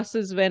since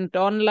classes went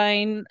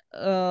online,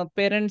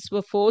 parents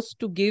were forced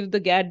to give the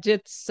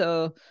gadgets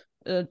to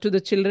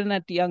the children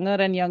at younger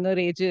and younger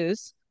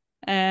ages.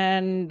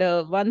 And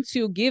once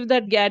you give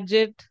that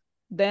gadget,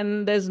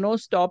 then there's no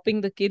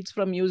stopping the kids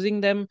from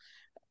using them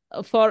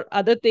for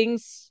other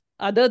things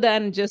other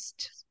than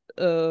just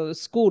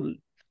school.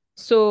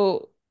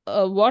 So,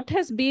 what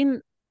has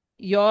been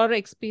your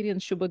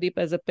experience, Shubhadeep,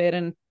 as a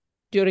parent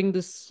during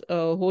this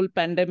whole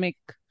pandemic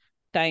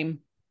time?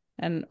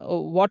 And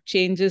what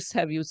changes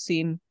have you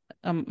seen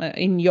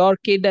in your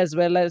kid as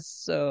well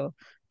as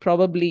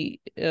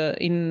probably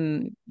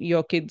in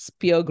your kid's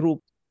peer group?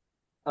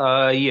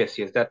 Yes.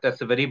 That's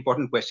a very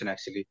important question,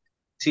 actually.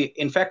 See,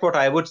 in fact, what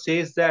I would say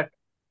is that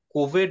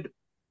COVID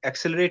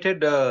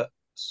accelerated a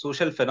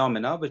social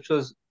phenomena which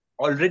was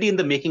already in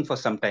the making for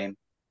some time.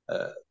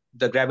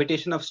 The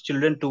gravitation of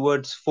children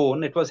towards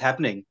phone, it was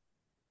happening,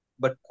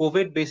 but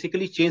COVID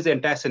basically changed the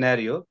entire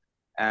scenario,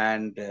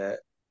 and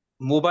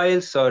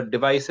mobiles or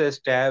devices,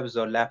 tabs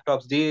or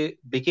laptops, they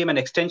became an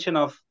extension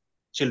of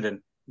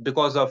children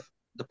because of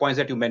the points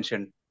that you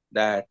mentioned,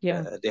 that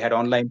Yeah. they had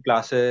online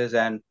classes,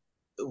 and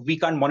we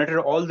can't monitor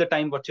all the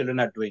time what children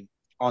are doing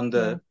on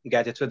the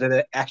gadgets. So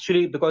they're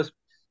actually, because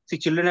see,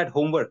 children had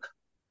homework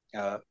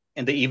uh,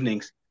 in the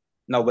evenings.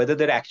 Now, whether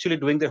they're actually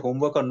doing their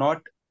homework or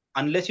not,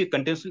 unless you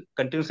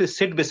continuously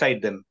sit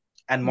beside them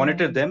and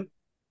monitor them,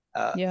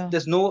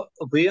 there's no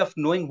way of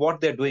knowing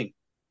what they're doing.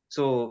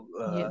 So,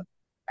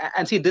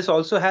 and see, this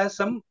also has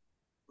some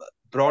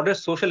broader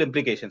social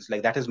implications.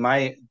 Like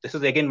this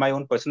is again my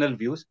own personal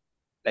views.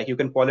 Like you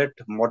can call it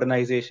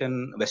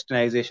modernization,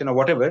 westernization, or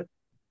whatever.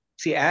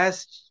 See,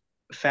 as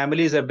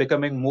families are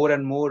becoming more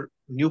and more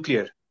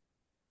nuclear,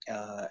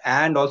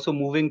 and also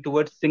moving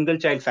towards single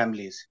child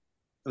families,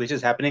 which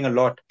is happening a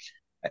lot.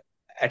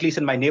 At least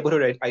in my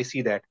neighborhood, I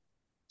see that.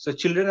 So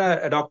children are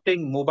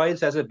adopting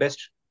mobiles as their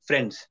best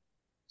friends,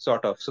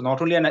 sort of. So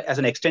not only as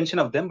an extension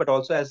of them, but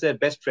also as their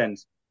best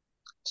friends.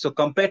 So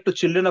compared to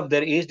children of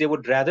their age, they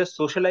would rather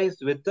socialize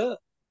with the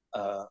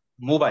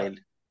mobile.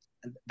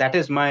 That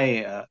is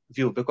my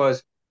view,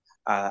 because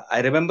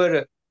I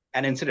remember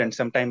an incident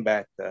sometime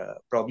back,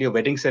 probably a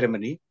wedding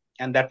ceremony,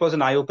 and that was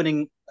an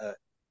eye-opening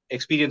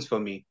experience for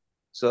me.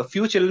 So a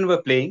few children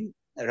were playing,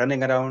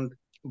 running around,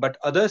 but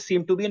others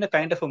seemed to be in a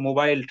kind of a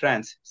mobile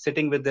trance,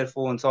 sitting with their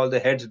phones, all their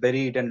heads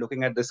buried and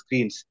looking at the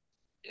screens.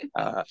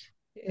 Uh,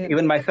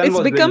 Even my son It's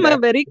was doing become a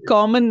that. very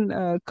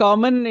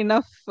common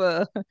enough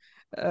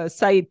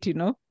sight,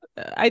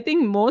 I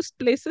think most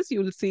places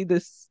you'll see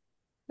this.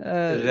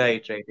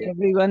 Right, right, yeah.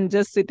 Everyone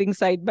just sitting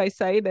side by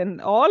side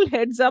and all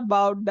heads are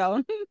bowed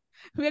down.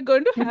 We are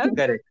going to have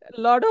Correct,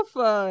 a lot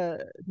of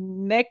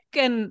neck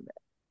and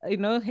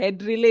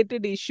head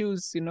related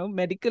issues,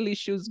 medical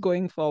issues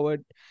going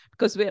forward,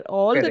 because we're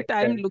all the correct,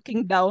 time correct.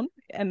 looking down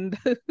and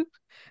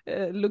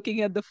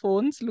looking at the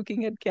phones,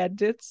 looking at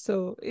gadgets.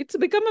 So it's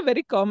become a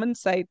very common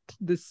sight,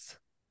 this.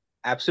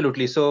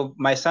 Absolutely. So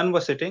my son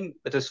was sitting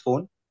with his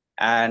phone,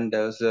 and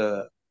there was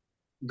a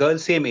girl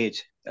same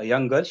age, a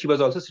young girl. She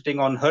was also sitting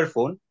on her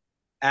phone,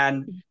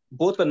 and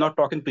both were not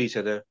talking to each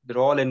other. They're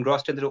all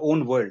engrossed in their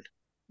own world.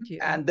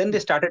 Yeah. And then they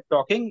started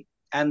talking,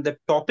 and the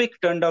topic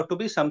turned out to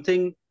be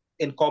something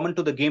in common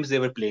to the games they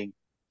were playing.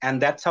 And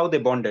that's how they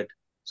bonded.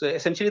 So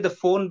essentially, the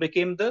phone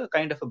became the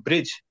kind of a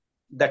bridge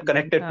that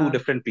connected two Ah,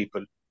 different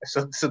people.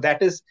 So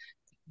that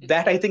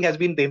I think has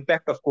been the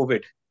impact of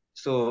COVID.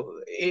 So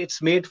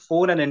it's made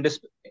phone an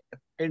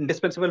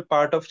indispensable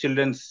part of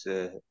children's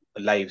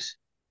lives.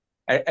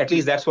 At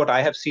least that's what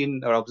I have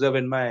seen or observed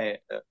in my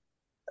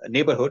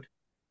neighborhood.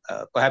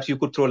 Perhaps you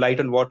could throw light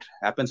on what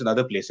happens in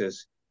other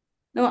places.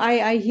 No,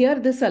 I hear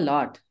this a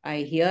lot. I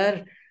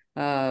hear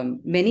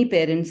many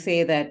parents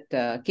say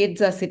that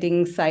kids are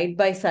sitting side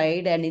by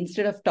side, and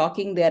instead of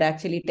talking, they are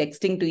actually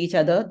texting to each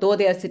other, though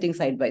they are sitting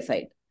side by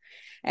side.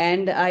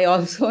 And I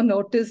also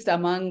noticed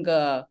among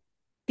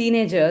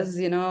teenagers,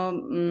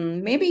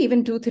 maybe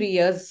even 2, 3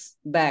 years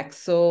back.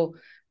 So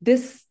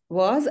this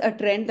was a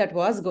trend that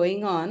was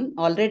going on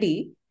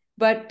already,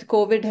 but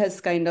COVID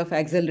has kind of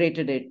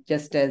accelerated it,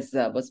 just as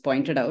was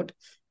pointed out,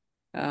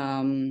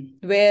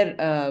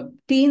 where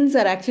teens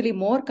are actually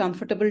more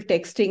comfortable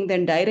texting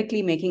than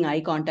directly making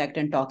eye contact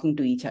and talking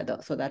to each other.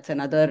 So that's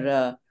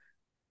another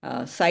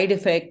side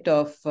effect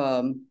of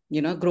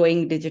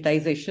growing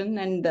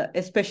digitization, and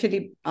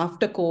especially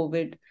after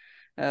COVID,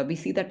 we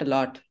see that a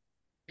lot.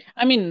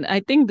 I mean,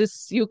 I think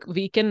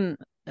we can,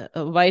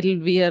 while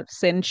we are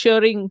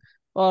censuring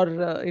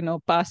or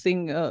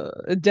passing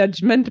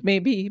judgment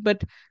maybe,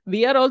 but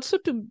we are also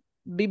to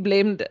be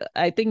blamed.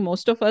 I think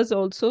most of us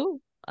also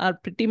are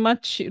pretty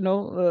much,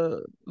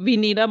 we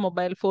need our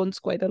mobile phones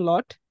quite a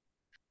lot.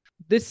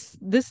 This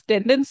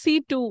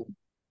tendency to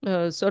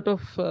sort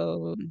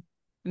of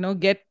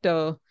get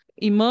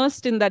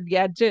immersed in that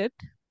gadget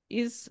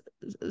is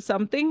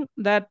something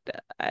that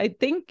I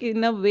think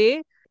in a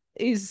way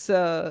is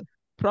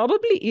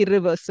probably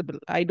irreversible.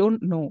 I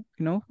don't know,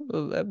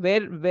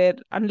 where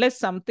unless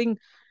something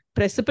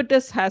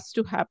precipitous has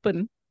to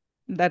happen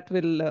that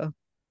will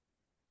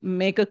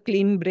make a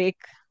clean break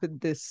with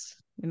this,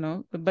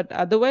 but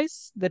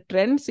otherwise the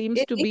trend seems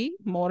to It be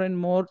more and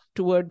more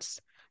towards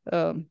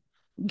um,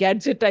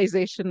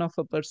 gadgetization of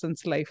a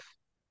person's life.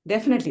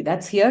 definitely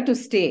that's here to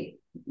stay.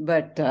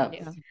 But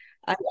Yeah.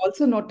 I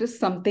also noticed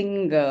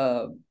something,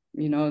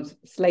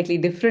 slightly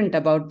different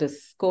about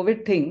this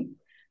COVID thing.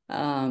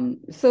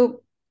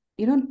 So,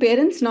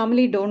 parents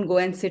normally don't go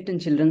and sit in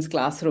children's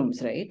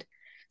classrooms, right?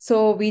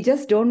 So we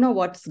just don't know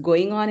what's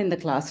going on in the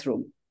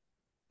classroom.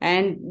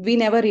 And we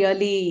never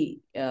really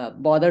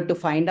bother to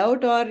find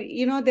out, or,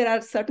 there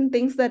are certain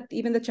things that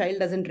even the child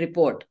doesn't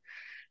report.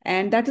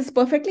 And that is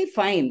perfectly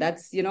fine.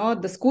 That's,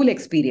 the school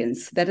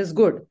experience. That is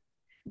good.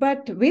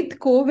 But with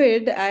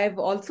COVID, I've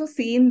also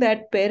seen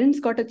that parents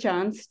got a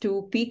chance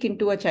to peek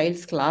into a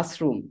child's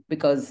classroom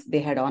because they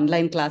had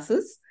online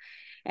classes,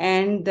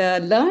 and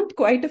learned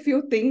quite a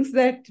few things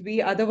that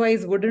we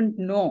otherwise wouldn't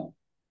know.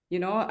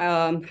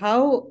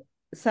 How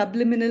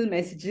subliminal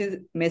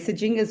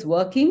messaging is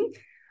working,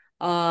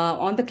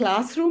 on the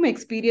classroom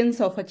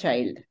experience of a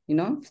child,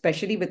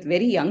 especially with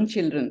very young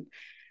children.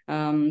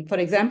 For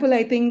example,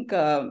 I think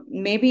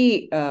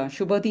maybe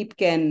Shubhadeep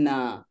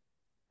can,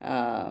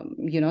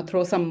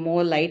 throw some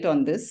more light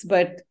on this.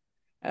 But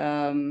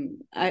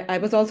I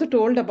was also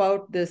told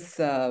about this,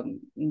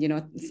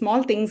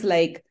 small things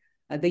like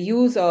the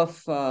use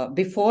of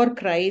before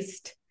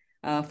Christ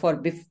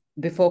for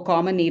before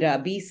Common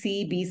Era,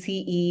 BC,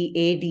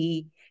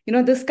 BCE,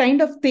 AD, this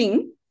kind of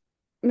thing.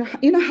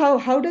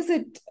 How does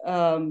it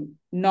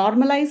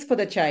normalize for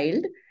the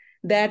child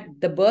that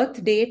the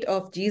birth date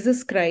of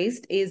Jesus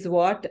Christ is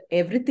what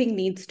everything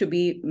needs to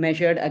be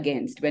measured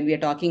against when we are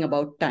talking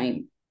about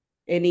time?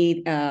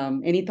 Any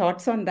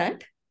thoughts on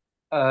that?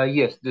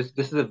 Yes, this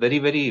is a very,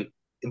 very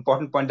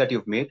important point that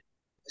you've made.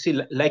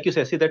 See, like you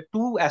said, there are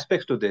two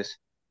aspects to this.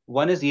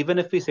 One is, even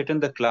if we sit in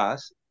the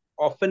class,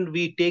 often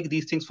we take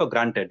these things for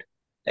granted.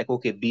 Like,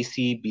 okay,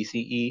 BC,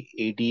 BCE,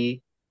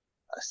 AD,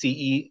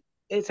 CE,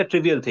 it's a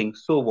trivial thing.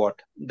 So what?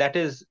 That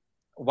is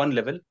one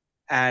level.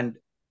 And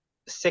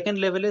second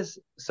level is,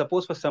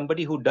 suppose for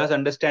somebody who does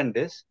understand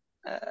this,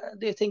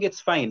 they think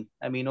it's fine.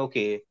 I mean,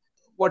 okay,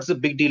 what's the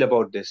big deal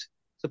about this?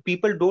 So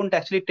people don't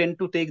actually tend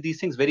to take these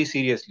things very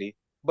seriously,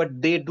 but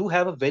they do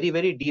have a very,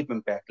 very deep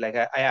impact. Like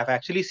I have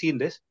actually seen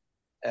this.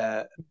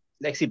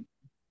 Like, see,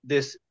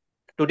 this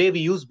today we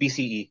use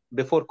BCE,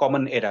 before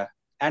Common Era,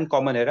 and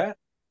Common Era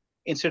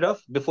instead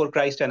of before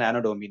Christ and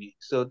Anno Domini.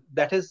 So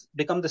that has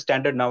become the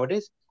standard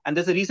nowadays, and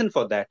there's a reason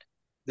for that.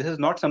 This is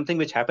not something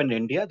which happened in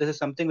India. This is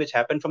something which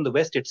happened from the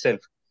West itself.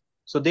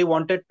 So they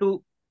wanted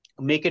to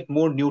make it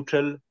more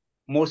neutral,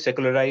 more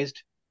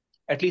secularized,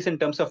 at least in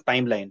terms of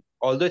timeline.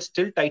 Although it's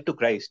still tied to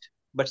Christ,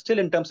 but still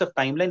in terms of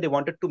timeline, they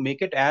wanted to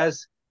make it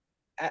as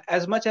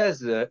much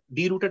as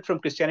derooted from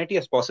Christianity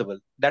as possible.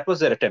 That was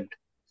their attempt.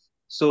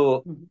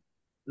 So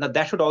now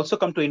that should also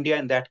come to India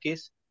in that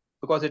case,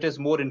 because it is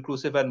more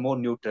inclusive and more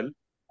neutral.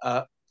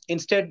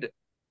 Instead,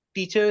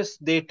 teachers,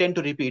 they tend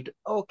to repeat,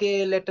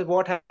 okay,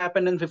 what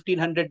happened in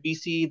 1500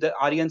 BC? The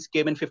Aryans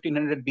came in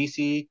 1500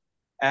 BC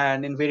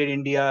and invaded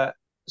India.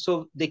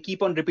 So they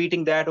keep on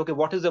repeating that. Okay,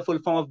 what is the full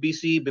form of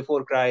BC,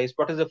 before Christ?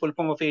 What is the full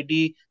form of AD,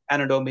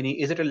 Anno Domini?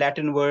 Is it a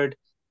Latin word?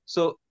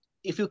 So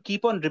if you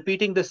keep on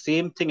repeating the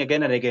same thing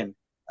again and again,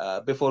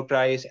 before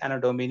Christ, Anno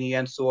Domini,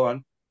 and so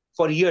on,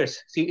 for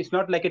years, see, it's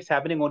not like it's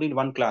happening only in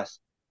one class.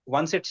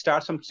 Once it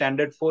starts from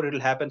standard 4, it'll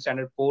happen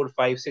standard 4,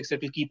 5, 6,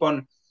 it will keep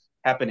on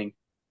happening.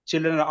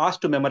 Children are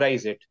asked to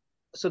memorize it.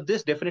 So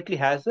this definitely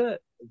has a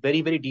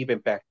very, very deep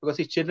impact, because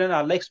these children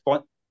are like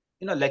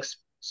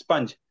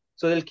sponge.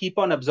 So they'll keep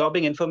on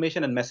absorbing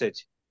information and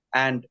message.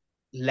 And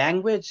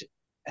language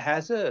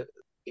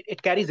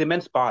it carries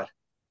immense power.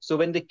 So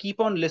when they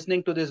keep on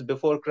listening to this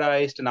before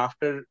Christ and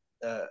after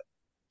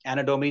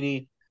Anno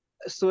Domini,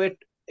 so it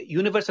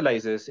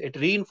universalizes, it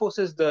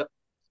reinforces the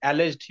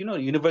alleged,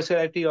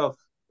 universality of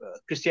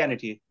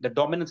Christianity, the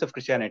dominance of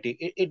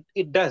Christianity.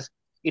 It does.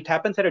 It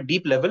happens at a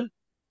deep level.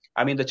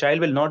 I mean, the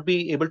child will not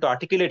be able to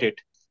articulate it,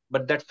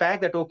 but that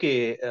fact that,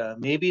 okay,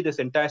 maybe this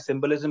entire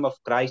symbolism of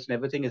Christ and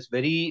everything is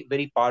very,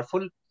 very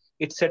powerful,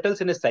 it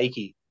settles in his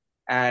psyche,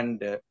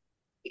 and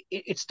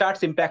it starts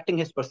impacting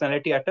his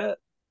personality at a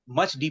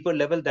much deeper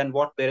level than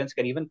what parents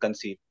can even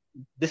conceive.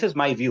 This is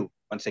my view,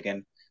 once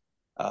again.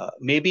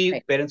 Maybe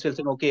Right. parents will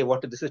say, okay,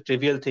 this is a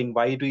trivial thing.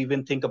 Why do you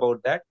even think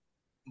about that?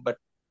 But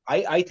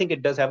I think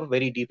it does have a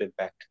very deep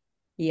impact.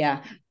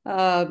 Yeah.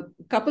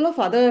 Couple of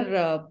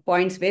other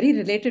points very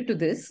related to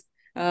this.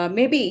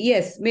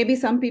 Maybe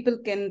some people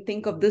can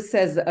think of this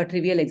as a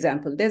trivial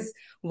example. There's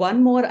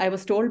one more. I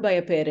was told by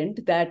a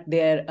parent that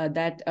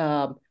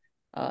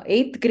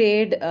eighth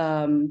grade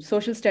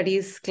social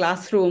studies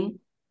classroom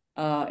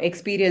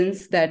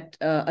experience that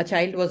a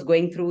child was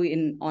going through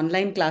in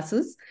online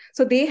classes.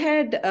 So they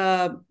had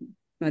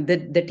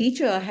the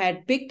teacher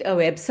had picked a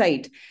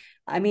website.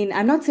 I mean,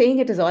 I'm not saying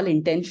it is all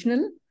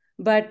intentional,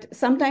 but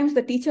sometimes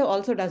the teacher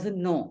also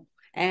doesn't know,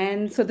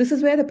 and so this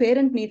is where the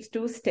parent needs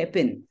to step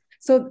in.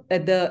 So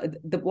the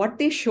what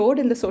they showed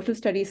in the social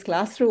studies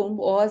classroom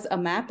was a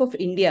map of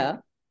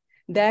India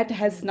that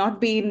has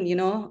not been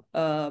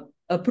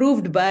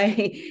approved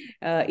by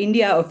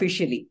India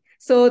officially.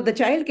 So the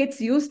child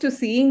gets used to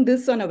seeing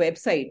this on a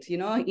website,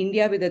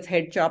 India with its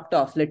head chopped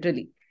off,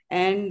 literally.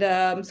 And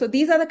so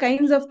these are the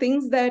kinds of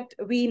things that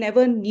we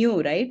never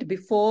knew, right,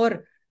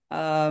 before.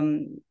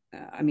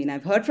 I mean,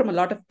 I've heard from a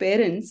lot of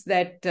parents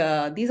that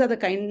these are the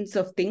kinds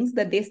of things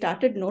that they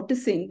started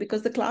noticing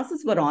because the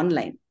classes were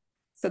online.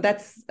 So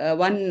that's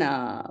one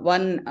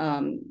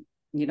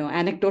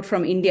anecdote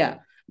from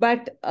India.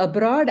 But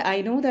abroad,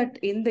 I know that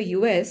in the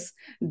US,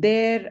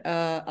 there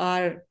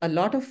are a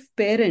lot of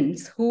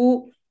parents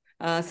who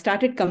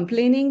started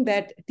complaining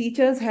that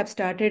teachers have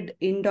started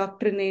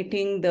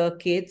indoctrinating the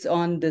kids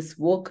on this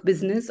woke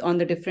business, on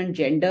the different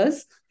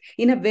genders,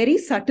 in a very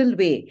subtle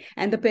way.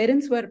 And the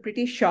parents were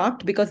pretty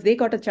shocked because they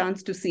got a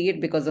chance to see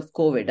it because of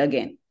COVID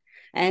again.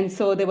 And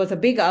so there was a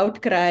big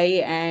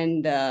outcry,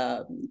 and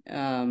I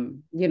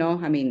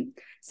mean,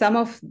 some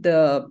of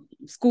the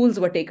schools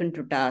were taken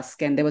to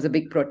task, and there was a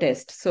big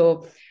protest.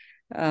 So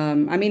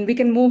I mean, we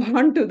can move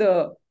on to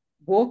the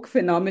woke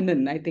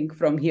phenomenon, I think,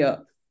 from here.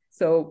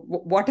 So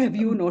what have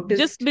you noticed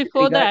Just with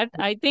before regard that,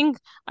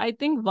 I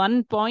think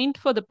one point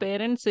for the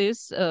parents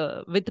is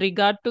with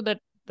regard to that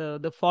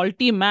the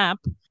faulty map.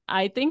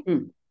 I think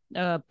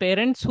Hmm.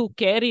 parents who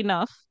care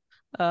enough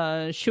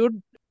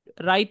should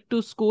write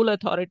to school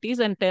authorities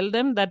and tell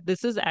them that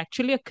this is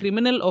actually a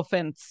criminal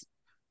offense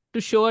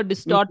to show a Mhm.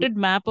 distorted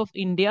map of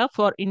India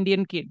for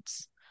Indian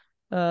kids.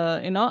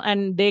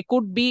 And they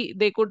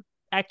could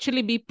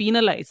actually be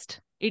penalized.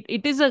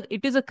 It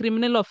is a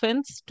criminal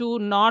offense to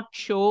not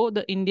show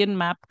the Indian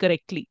map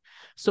correctly.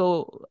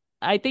 So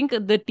I think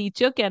the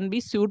teacher can be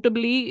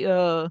suitably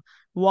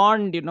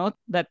warned,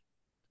 that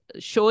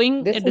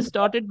showing a This is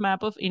distorted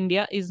map of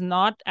India is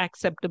not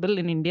acceptable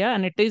in India,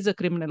 and it is a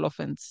criminal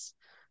offense.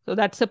 So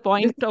that's a this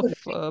point is of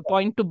a very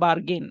point to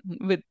bargain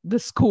with the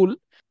school,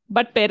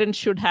 but parents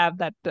should have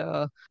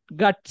that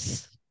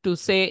guts to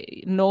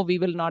say no, we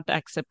will not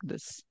accept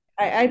this.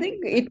 I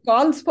think it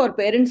calls for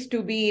parents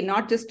to be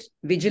not just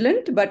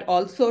vigilant, but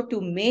also to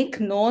make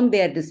known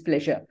their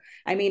displeasure.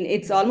 I mean,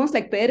 it's Yeah. almost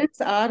like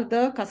parents are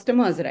the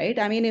customers, right?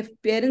 I mean, if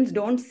parents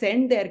don't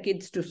send their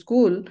kids to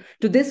school,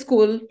 to this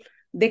school,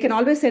 they can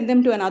always send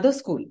them to another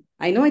school.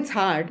 I know it's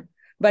hard,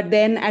 but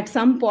then at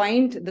some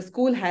point, the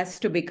school has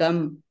to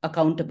become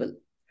accountable.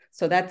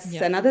 So that's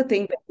Yeah. another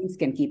thing parents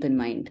can keep in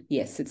mind.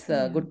 Yes, it's a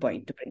Yeah. good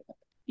point to bring up.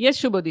 Yes,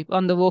 Shubhadeep,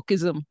 on the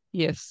wokeism.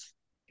 Yes.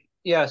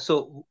 Yeah,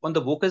 so on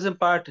the wokeism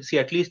part, see,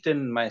 at least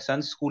in my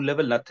son's school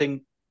level,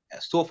 nothing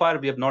so far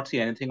we have not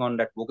seen anything on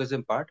that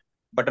wokeism part.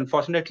 But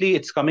unfortunately,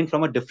 it's coming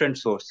from a different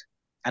source.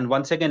 And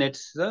once again,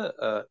 it's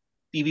the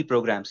TV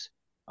programs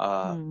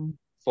uh, Hmm.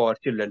 for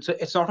children. So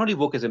it's not only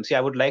wokeism. See,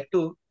 I would like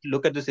to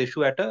look at this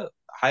issue at a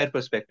higher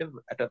perspective,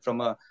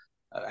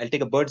 I'll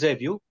take a bird's eye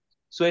view.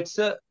 So it's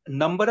a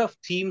number of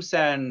themes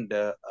and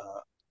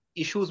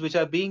issues which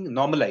are being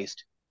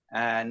normalized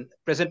and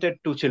presented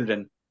to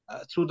children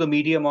through the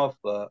medium of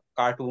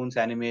cartoons,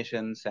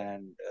 animations,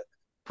 and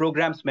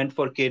programs meant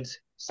for kids,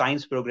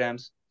 science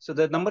programs. So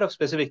the number of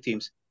specific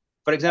themes.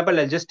 For example,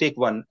 I'll just take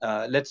one.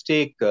 Let's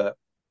take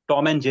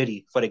Tom and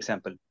Jerry, for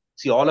example.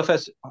 See, all of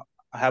us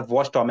have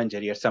watched Tom and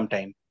Jerry at some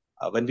time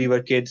when we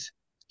were kids.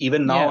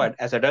 Even now, Yeah.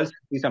 as adults,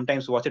 we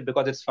sometimes watch it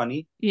because it's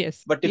funny.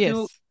 Yes. But if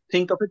you Yes.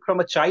 think of it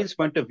from a child's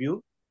point of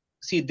view,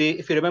 see,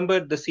 if you remember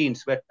the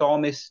scenes where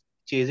Tom is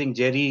chasing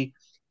Jerry,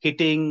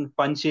 hitting,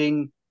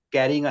 punching,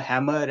 carrying a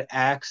hammer,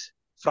 axe,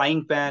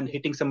 frying pan, Yeah.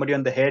 hitting somebody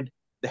on the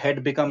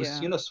head becomes,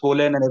 Yeah.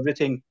 swollen and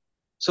everything.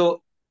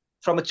 So,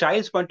 from a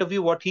child's point of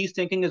view, what he's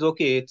thinking is,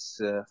 okay,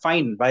 it's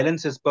fine.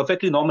 Violence is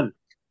perfectly normal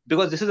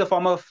because this is a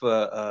form of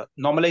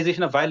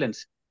normalization of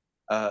violence.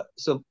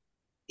 So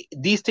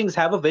these things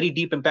have a very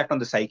deep impact on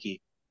the psyche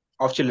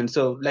of children.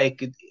 So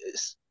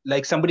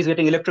like somebody's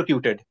getting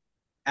electrocuted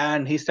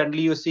and he's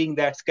suddenly you're seeing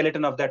that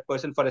skeleton of that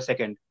person for a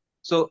second.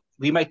 So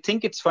we might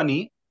think it's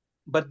funny,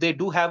 but they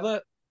do have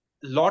a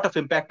lot of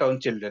impact on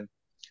children.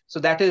 So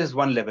that is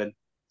one level.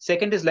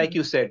 Second is like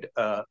you said,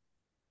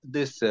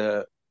 this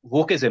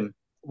wokeism.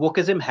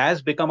 Wokeism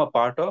has become a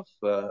part of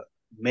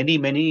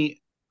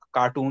many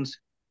cartoons,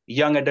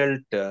 young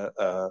adult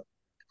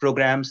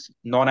programs,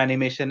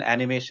 non-animation,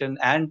 animation,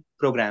 and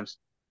programs.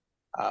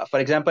 For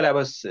example, I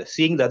was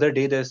seeing the other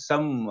day there's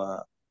some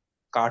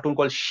cartoon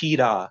called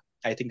She-Ra.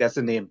 I think that's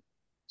the name.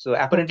 So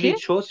apparently Okay. it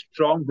shows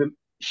strong women.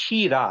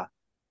 She-Ra,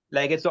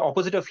 like it's the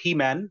opposite of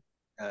He-Man.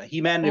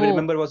 He-Man, you Oh,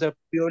 remember, was a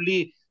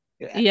purely,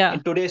 yeah.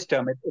 in today's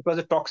term, it was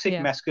a toxic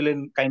Yeah.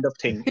 masculine kind of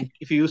thing,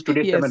 if you use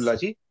today's Yes.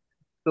 terminology.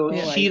 So Oh,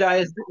 Yeah. I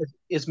She-Ra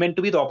is meant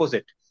to be the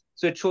opposite.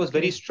 So it shows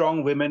very okay.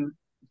 strong women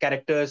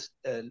characters,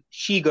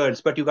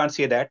 she-girls, but you can't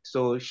say that.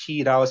 So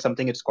She-Ra or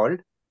something it's called,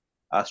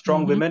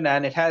 strong Mm-hmm. women,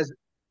 and it has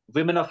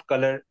women of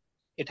color.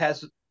 It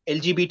has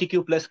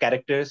LGBTQ plus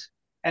characters,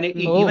 and it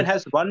even Oh,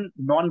 has one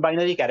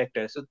non-binary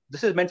character. So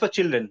this is meant for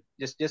children.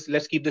 Just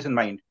let's keep this in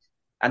mind,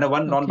 and a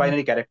one okay.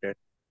 non-binary character.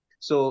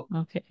 So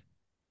Okay.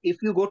 if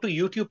you go to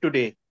YouTube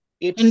today,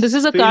 And this it's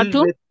is a filled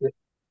cartoon? with. This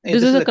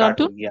This is is a a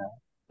cartoon? cartoon, yeah.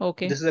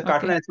 Okay. This is a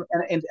cartoon,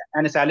 Okay.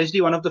 and it's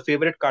allegedly one of the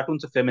favorite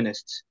cartoons of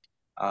feminists.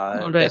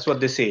 All That's right.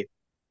 what they say.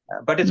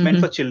 But it's meant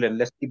Mm-hmm. for children.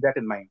 Let's keep that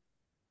in mind.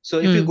 So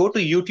if you Mm. go to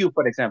YouTube,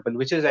 for example,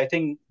 which is I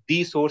think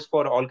the source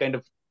for all kind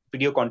of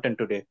video content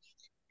today,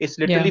 it's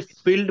Yeah. literally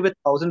filled with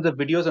thousands of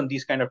videos on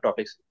these kind of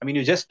topics. I mean,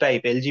 you just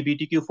type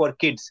LGBTQ for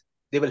kids,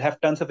 they will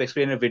have tons of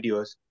explainer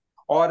videos,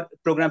 or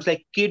programs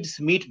like Kids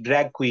Meet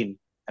Drag Queen.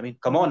 I mean,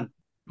 come on,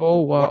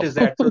 Oh, what wow. is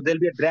that? So there'll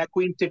be a drag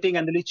queen sitting,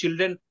 and there'll be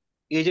children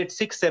aged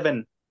 6,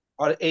 7,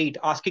 or 8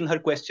 asking her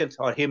questions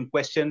or him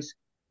questions,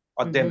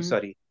 or them, Mm-hmm.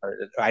 sorry,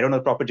 I don't know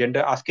proper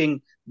gender,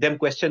 asking them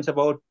questions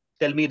about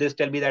tell me this,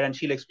 tell me that, and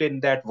she'll explain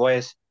that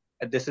voice,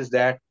 and this is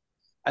that.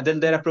 And then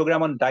there are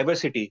program on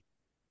diversity.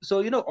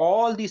 So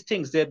all these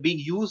things, they're being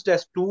used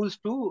as tools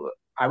to,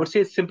 I would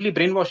say, simply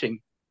brainwashing.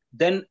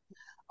 Then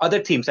other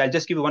themes, I'll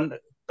just give you one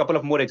couple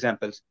of more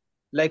examples,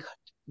 like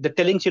the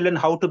telling children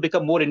how to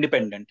become more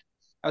independent.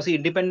 Now see,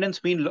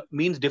 independence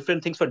means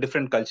different things for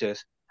different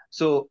cultures.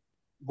 So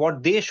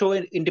what they show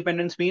in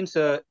independence means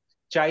a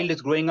child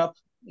is growing up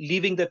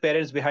leaving their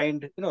parents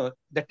behind,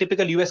 the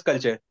typical US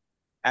culture,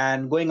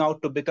 and going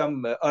out to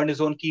become earn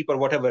his own keep or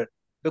whatever,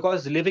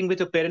 because living with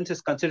your parents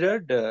is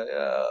considered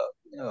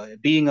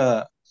being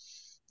a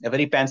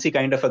very fancy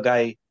kind of a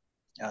guy,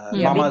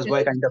 Yeah. mama's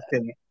boy kind of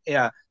thing.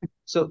 Yeah.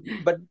 So,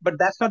 but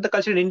that's not the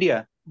culture in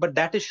India. But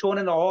that is shown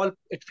in all.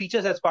 It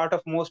features as part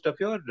of most of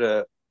your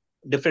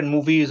different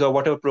movies or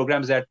whatever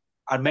programs that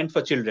are meant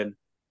for children.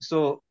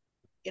 So,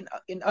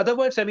 in other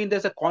words, I mean,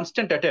 there's a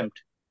constant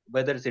attempt,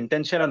 whether it's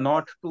intentional or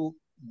not, to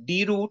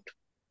deroot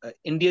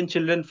Indian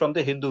children from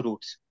the Hindu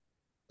roots.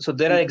 So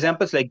there are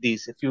examples like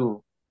these. If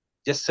you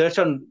just search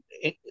on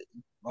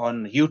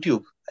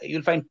YouTube,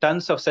 you'll find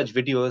tons of such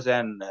videos,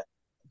 and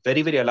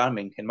very, very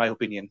alarming, in my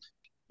opinion.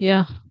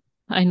 Yeah,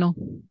 I know.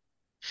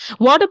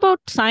 What about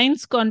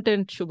science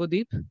content,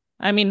 Shubhadeep?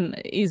 I mean,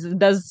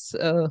 does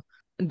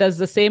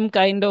the same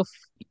kind of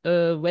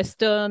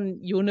Western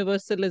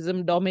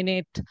universalism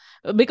dominate?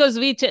 Because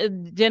we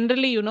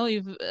generally,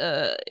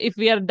 if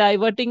we are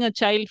diverting a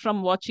child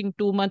from watching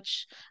too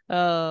much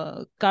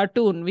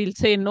cartoon, we'll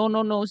say no,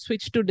 no, no,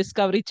 switch to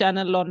Discovery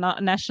Channel or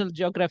National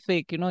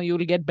Geographic. You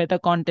will get better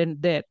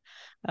content there.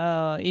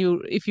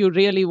 If you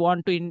really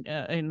want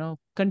to,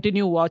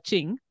 continue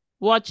watching,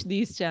 watch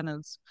these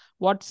channels.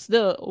 What's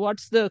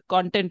the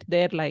content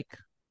there like?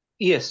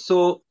 Yes,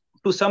 so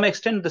to some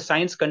extent, the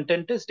science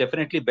content is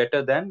definitely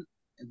better than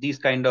these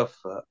kind of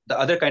the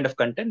other kind of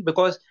content,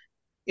 because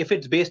if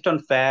it's based on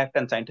fact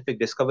and scientific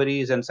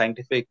discoveries and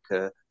scientific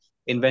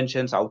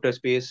inventions, outer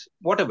space,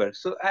 whatever,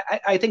 so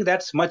I think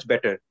that's much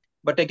better.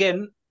 But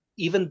again,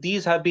 even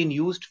these have been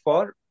used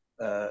for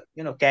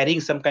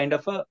carrying some kind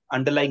of a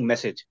underlying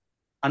message.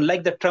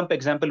 Unlike the Trump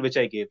example which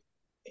I gave,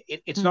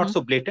 it's not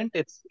so blatant.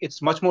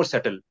 It's much more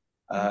subtle.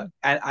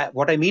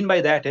 What I mean by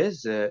that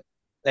is,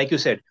 like you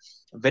said,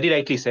 very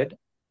rightly said.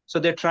 So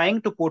they're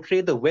trying to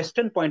portray the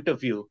Western point of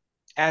view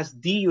as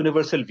the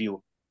universal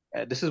view.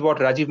 This is what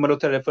Rajiv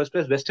Malhotra refers to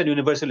as Western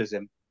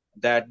universalism.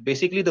 That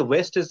basically the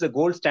West is the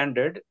gold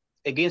standard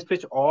against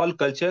which all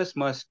cultures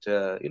must,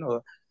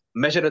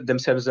 measure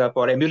themselves up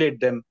or emulate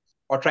them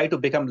or try to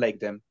become like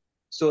them.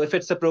 So if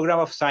it's a program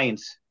of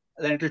science,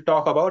 then it will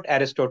talk about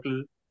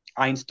Aristotle,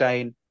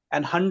 Einstein,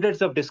 and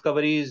hundreds of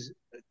discoveries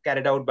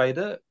carried out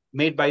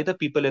made by the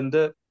people in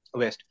the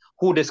West,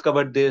 who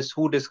discovered this,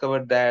 who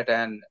discovered that,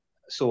 and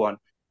so on.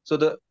 So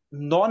the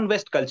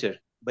non-West culture,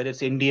 whether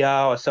it's India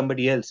or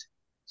somebody else,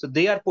 so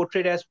they are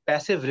portrayed as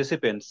passive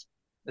recipients.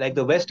 Like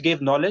the West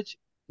gave knowledge,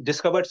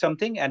 discovered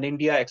something, and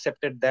India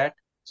accepted that.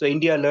 So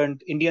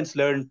Indians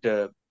learned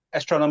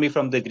astronomy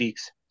from the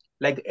Greeks.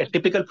 Like a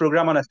typical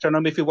program on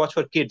astronomy, if you watch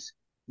for kids,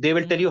 they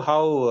will tell you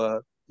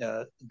how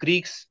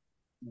Greeks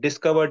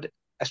discovered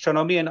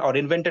astronomy or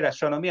invented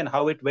astronomy, and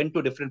how it went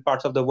to different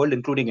parts of the world,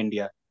 including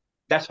India.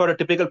 That's what a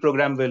typical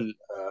program will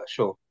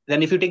show.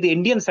 Then if you take the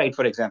Indian side,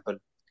 for example,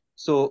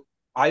 so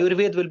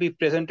Ayurveda will be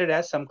presented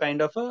as some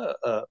kind of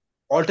a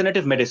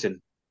alternative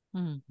medicine.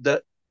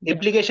 The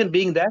implication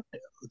being that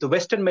the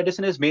Western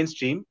medicine is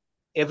mainstream,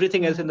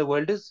 everything else in the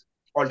world is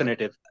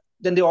alternative.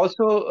 Then they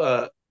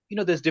also,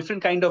 there's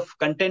different kind of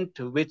content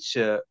which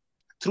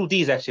through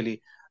these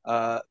actually,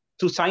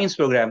 through science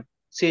program,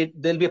 say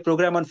there'll be a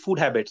program on food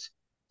habits.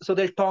 So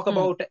they'll talk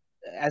about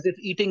as if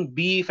eating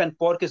beef and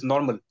pork is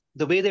normal.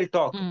 The way they'll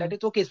talk, that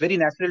it's okay, it's very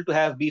natural to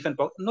have beef and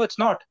pork. No, it's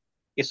not.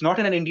 It's not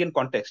in an Indian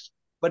context.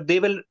 But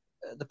the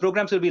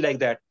programs will be like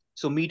that.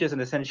 So meat is an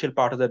essential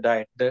part of the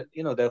diet.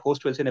 The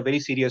host will say in a very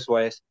serious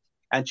voice,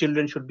 and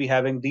children should be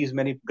having these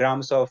many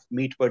grams of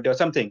meat per day or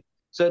something.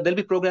 So there'll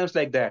be programs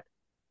like that.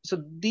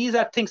 So these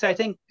are things I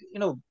think,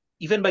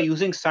 even by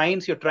using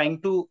science, you're trying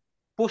to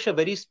push a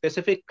very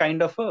specific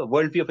kind of a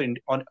worldview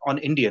on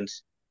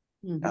Indians.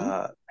 And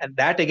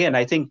that, again,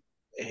 I think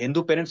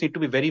Hindu parents need to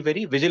be very,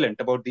 very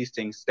vigilant about these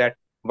things, that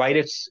while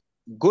it's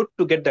good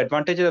to get the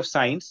advantages of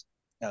science,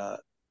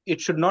 it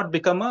should not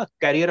become a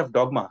carrier of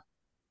dogma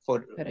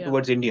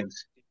towards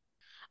Indians.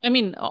 I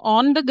mean,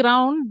 on the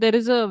ground, there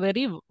is a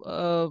very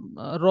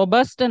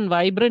robust and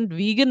vibrant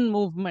vegan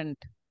movement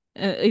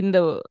in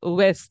the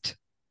West.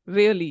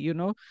 Really,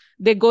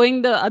 they're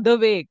going the other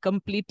way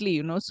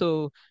completely,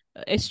 so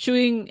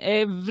eschewing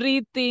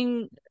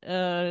everything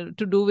to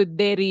do with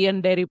dairy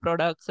and dairy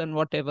products and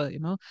whatever,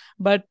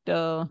 but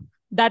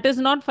that is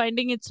not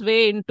finding its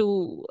way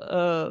into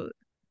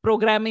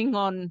programming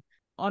on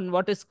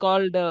what is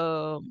called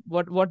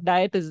what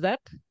diet is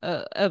that,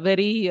 a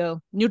very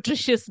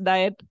nutritious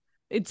diet.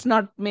 It's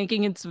not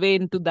making its way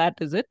into that,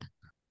 is it?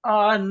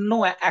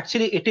 No,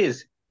 actually it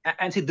is.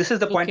 And see, this is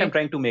the point I'm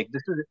trying to make.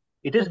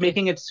 It is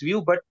making its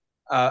view, but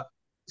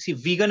see,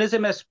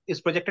 veganism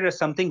is projected as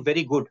something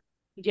very good.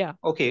 Yeah.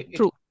 Okay.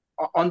 True.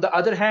 On the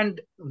other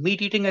hand,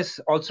 meat eating is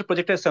also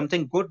projected as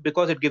something good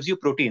because it gives you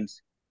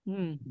proteins.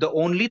 The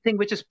only thing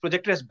which is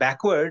projected as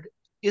backward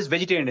is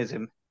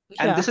vegetarianism.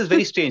 And this is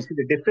very strange.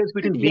 The difference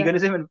between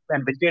veganism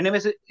and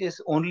vegetarianism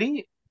is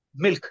only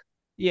milk.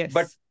 Yes.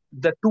 But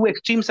the two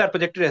extremes are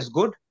projected as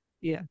good.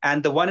 Yeah.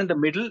 And the one in the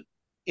middle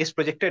is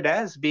projected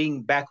as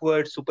being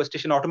backward,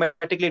 superstition.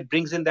 Automatically, it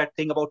brings in that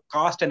thing about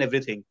caste and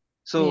everything.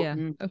 So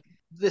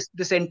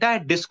this entire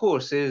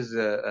discourse is,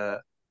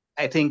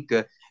 I think,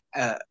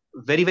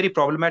 very, very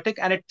problematic,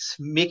 and it's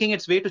making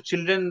its way to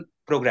children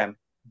program.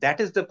 That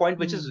is the point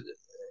which is,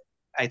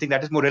 I think,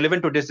 that is more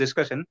relevant to this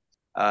discussion.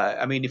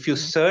 I mean, if you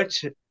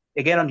search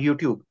again on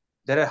YouTube,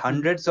 there are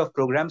hundreds of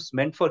programs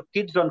meant for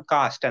kids on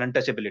caste and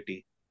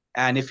untouchability.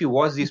 And if you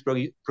watch these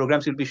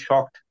programs, you'll be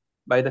shocked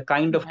by the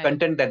kind of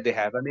content that they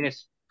have. I mean,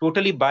 it's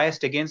totally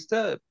biased against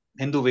the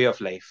Hindu way of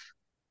life.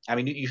 I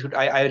mean, you should.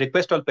 I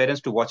request all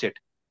parents to watch it.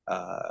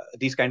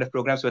 These kind of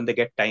programs when they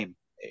get time.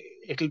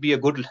 It'll be a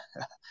good.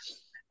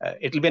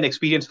 It'll be an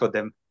experience for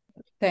them.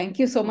 Thank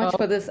you so much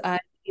for this. I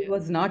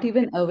was not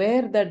even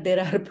aware that there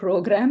are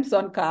programs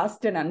on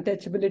caste and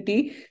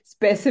untouchability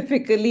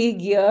specifically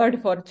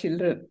geared for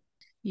children.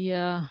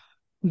 Yeah.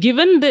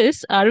 Given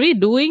this, are we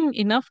doing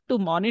enough to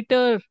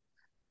monitor,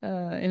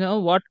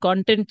 what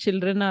content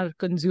children are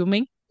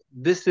consuming?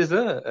 This is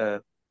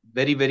a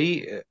very,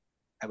 very,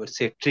 I would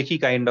say, tricky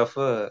kind of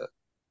a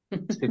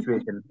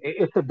situation.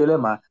 It's a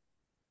dilemma.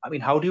 I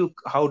mean, how do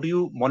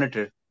you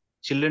monitor?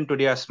 Children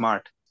today are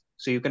smart,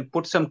 so you can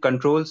put some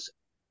controls,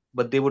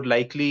 but they would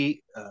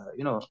likely,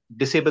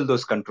 disable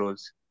those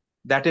controls.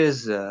 That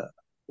is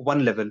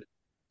one level.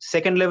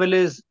 Second level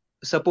is,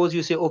 suppose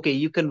you say, okay,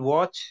 you can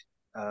watch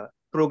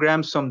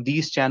programs from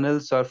these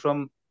channels, or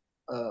from,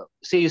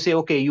 say, you say,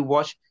 okay, you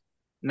watch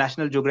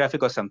National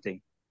Geographic or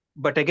something.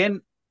 But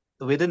again,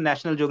 within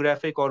National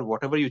Geographic or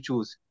whatever you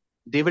choose,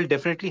 they will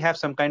definitely have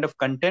some kind of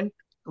content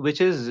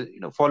which is,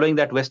 following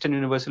that Western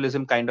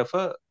universalism kind of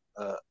a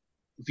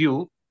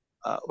view.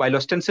 While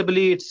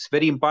ostensibly it's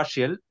very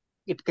impartial,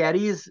 it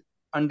carries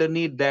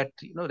underneath that,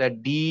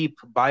 that deep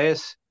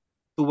bias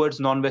towards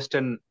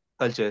non-Western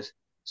cultures.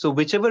 So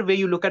whichever way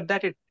you look at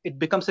that, it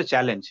becomes a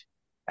challenge.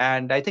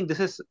 And I think this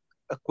is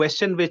a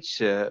question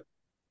which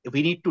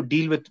we need to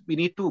deal with. We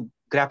need to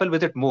grapple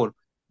with it more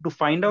to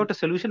find out a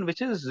solution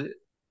which is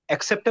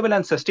acceptable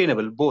and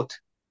sustainable, both.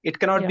 It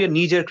cannot be a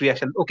knee-jerk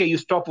reaction. Okay, you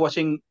stop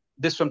watching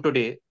this from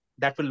today.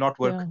 That will not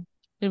work.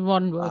 It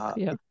won't work.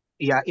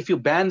 If you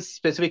ban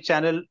specific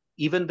channel,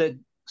 even the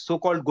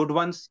so-called good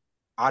ones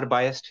are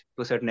biased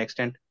to a certain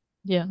extent.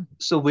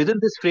 So within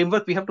this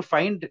framework, we have to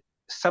find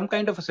some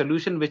kind of a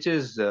solution which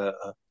is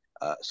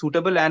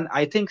suitable. And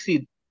I think,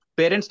 see,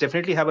 parents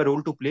definitely have a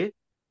role to play,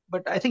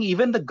 but I think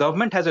even the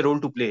government has a role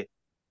to play.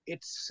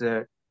 It's,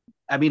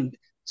 I mean,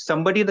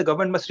 somebody in the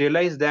government must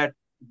realize that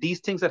these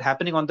things are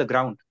happening on the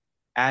ground,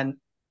 and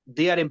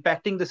they are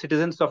impacting the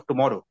citizens of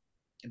tomorrow,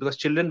 because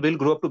children will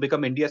grow up to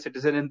become India's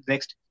citizen in the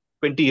next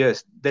 20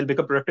 years. They'll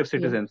become productive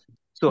citizens.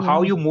 So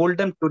how you mold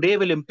them today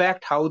will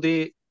impact how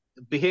they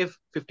behave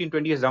 15,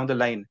 20 years down the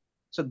line.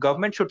 So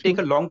government should take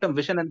a long-term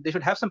vision, and they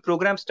should have some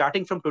programs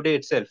starting from today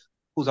itself,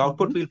 whose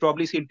output we'll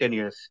probably see in 10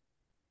 years.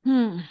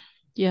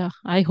 Yeah,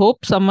 I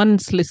hope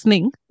someone's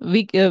listening.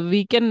 We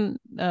can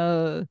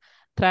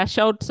thrash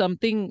out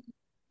something,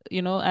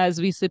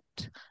 as we sit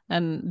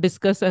and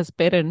discuss as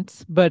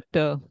parents, but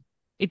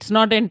it's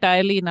not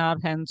entirely in our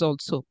hands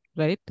also,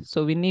 right?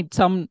 So we need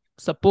some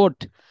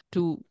support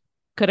to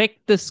correct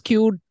the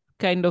skewed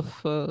kind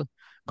of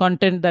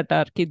content that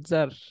our kids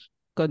are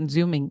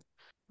consuming.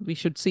 We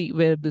should see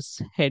where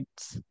this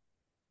heads.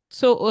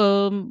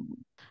 So,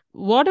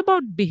 what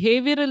about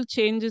behavioral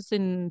changes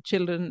in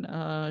children,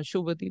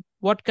 Shubhadeep?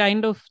 What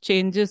kind of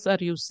changes are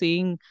you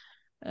seeing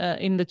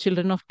in the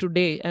children of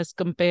today as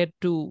compared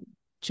to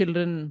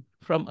children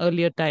from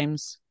earlier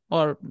times,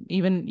 or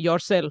even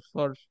yourself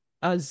or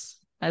us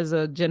as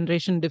a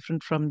generation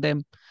different from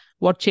them?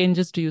 What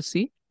changes do you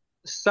see?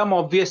 Some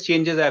obvious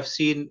changes I've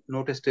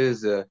noticed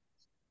is,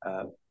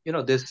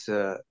 this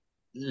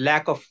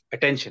lack of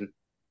attention.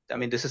 I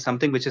mean, this is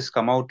something which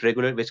comes out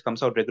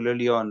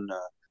regularly on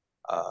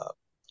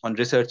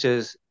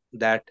researches,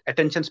 that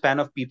attention span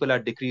of people are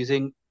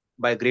decreasing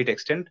by a great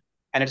extent,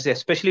 and it's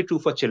especially true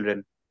for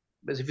children.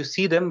 Because if you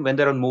see them when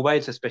they're on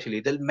mobiles, especially,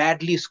 they'll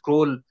madly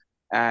scroll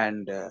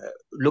and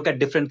look at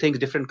different things,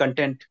 different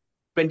content,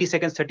 20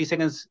 seconds, 30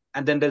 seconds,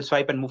 and then they'll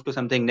swipe and move to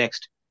something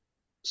next.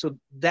 So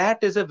that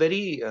is a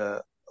very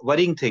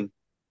worrying thing,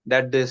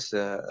 that this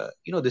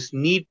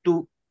need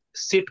to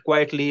sit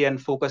quietly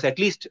and focus, at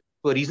least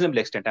to a reasonable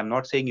extent. I'm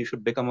not saying you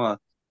should become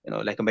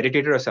like a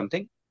meditator or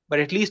something, but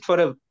at least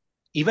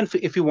even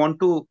if you want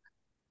to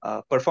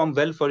perform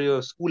well for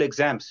your school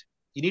exams,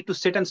 you need to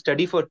sit and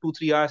study for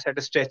 2-3 hours at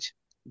a stretch.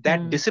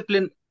 That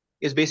discipline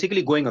is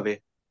basically going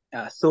away.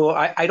 So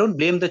I don't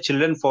blame the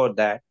children for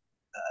that,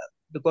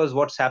 because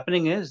what's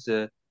happening is,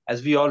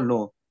 as we all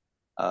know,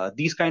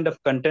 these kind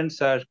of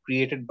contents are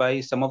created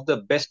by some of the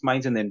best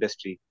minds in the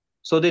industry.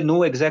 So they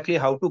know exactly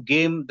how to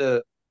game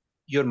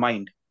your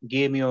mind,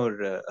 game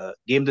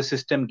the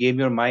system, game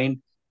your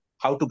mind,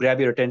 how to grab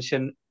your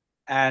attention.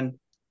 And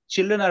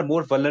children are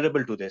more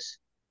vulnerable to this.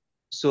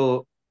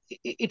 So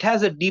it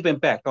has a deep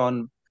impact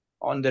on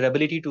their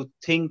ability to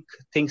think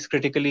things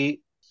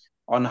critically,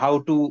 on how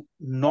to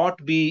not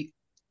be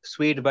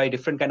swayed by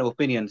different kind of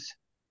opinions.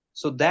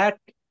 So that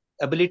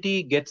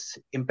ability gets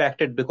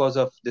impacted because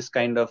of this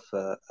kind of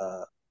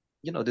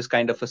this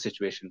kind of a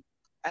situation,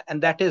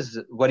 and that is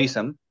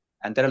worrisome.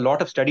 and there are a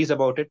lot of studies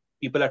about it.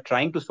 People are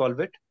trying to solve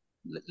it.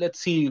 Let's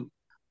see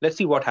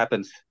what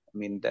happens. I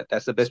mean,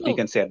 that's the best we So,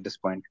 can say at this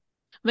point.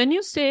 when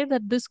you say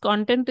that this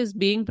content is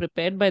being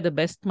prepared by the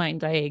best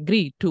minds, I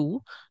agree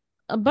too.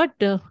 But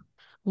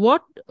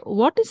what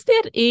what is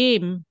their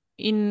aim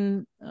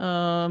in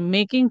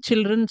making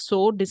children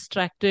so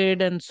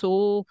distracted and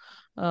so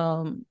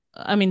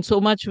I mean so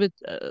much with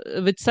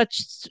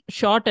such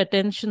short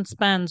attention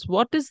spans?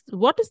 What is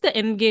the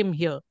end game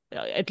here?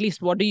 At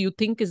least, what do you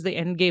think is the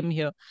end game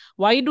here?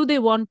 Why do they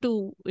want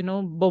to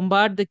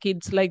bombard the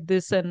kids like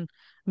this and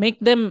make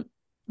them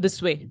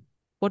this way?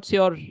 What's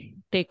your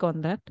take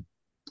on that?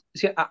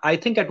 See, I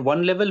think at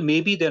one level,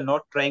 maybe they're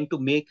not trying to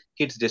make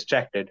kids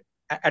distracted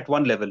at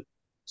one level.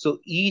 So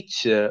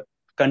each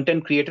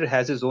content creator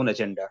has his own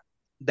agenda.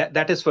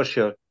 That is for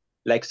sure.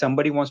 Like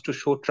somebody wants to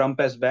show Trump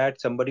as bad,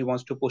 somebody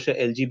wants to push a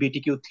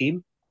LGBTQ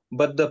theme.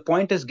 But the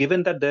point is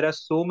given that there are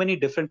so many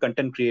different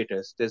content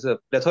creators. There's a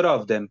plethora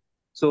of them.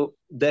 So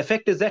the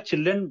effect is that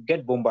children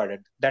get bombarded.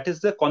 That is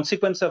the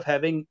consequence of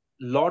having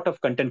lot of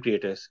content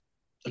creators,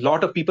 a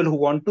lot of people who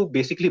want to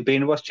basically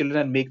brainwash children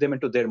and make them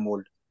into their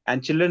mold,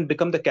 and children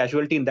become the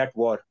casualty in that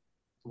war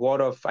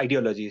of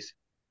ideologies.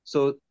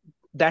 So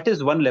that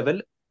is one level,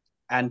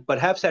 and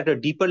perhaps at a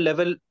deeper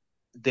level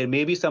there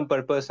may be some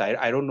purpose.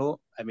 I don't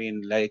know. I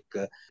mean, like,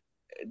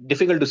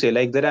 difficult to say.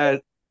 Like, there are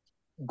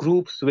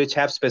groups which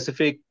have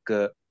specific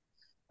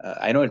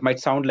I know it might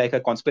sound like a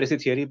conspiracy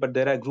theory, but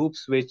there are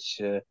groups which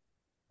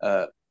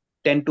uh,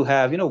 tend to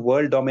have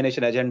world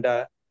domination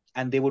agenda,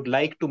 and they would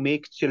like to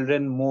make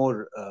children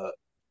more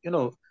you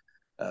know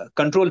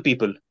control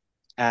people.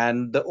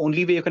 And the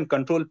only way you can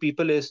control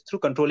people is through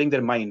controlling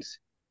their minds.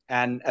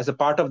 And as a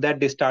part of that,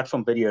 they start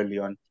from very early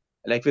on.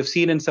 Like we've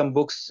seen in some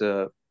books,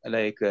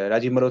 like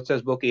Rajiv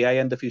Malhotra's book AI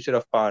and the Future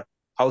of Power,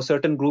 how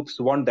certain groups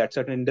want that.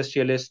 Certain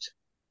industrialists,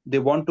 they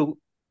want to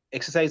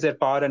exercise their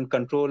power and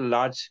control a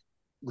large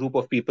group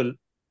of people,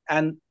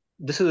 and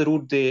this is the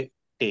route they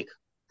take.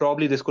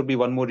 Probably this could be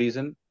one more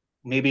reason.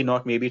 Maybe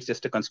not. Maybe it's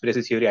just a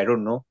conspiracy theory. I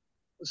don't know.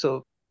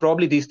 So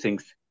probably these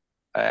things,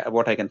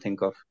 what I can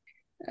think of.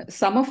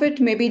 Some of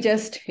it may be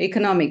just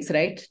economics,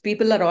 right?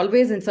 People are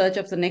always in search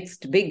of the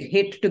next big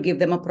hit to give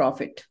them a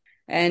profit.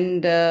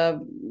 And,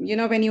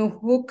 when you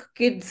hook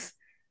kids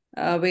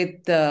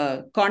with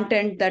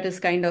content that is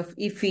kind of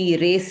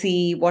iffy,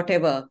 racy,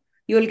 whatever,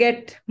 you'll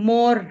get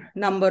more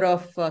number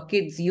of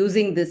kids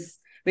using this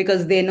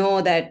because they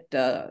know that,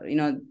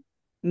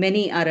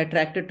 many are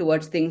attracted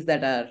towards things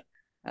that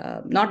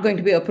are not going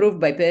to be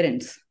approved by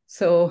parents.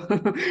 So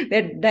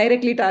they're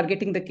directly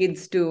targeting the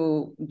kids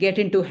to get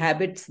into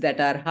habits that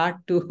are hard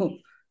to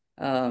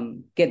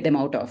get them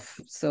out of.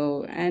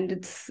 So, and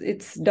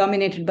it's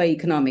dominated by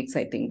economics,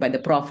 I think, by the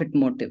profit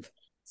motive.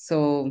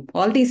 So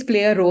all these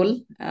play a role.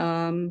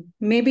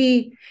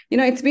 Maybe,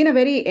 it's been a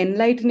very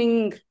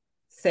enlightening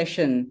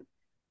session.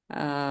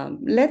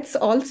 Let's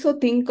also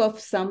think of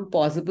some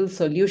possible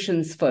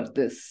solutions for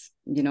this.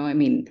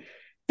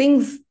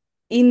 Things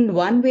in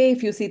one way,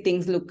 if you see,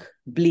 things look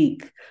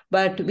bleak,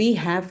 but we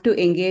have to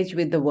engage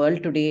with the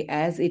world today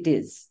as it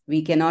is.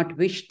 We cannot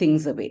wish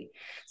things away.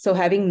 So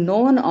having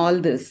known all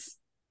this,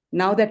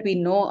 now that we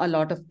know a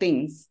lot of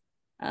things,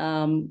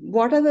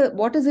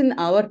 what is in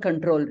our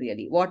control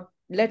really?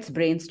 Let's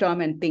brainstorm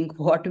and think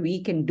what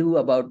we can do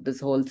about this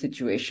whole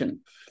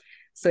situation.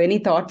 So any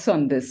thoughts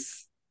on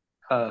this?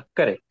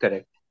 Correct.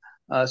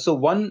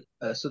 So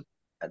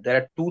there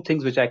are two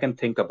things which I can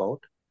think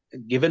about.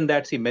 Given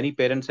that, see, many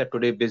parents are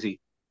today busy,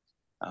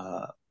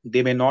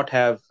 they may not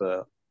have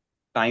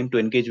time to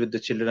engage with the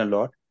children a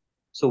lot.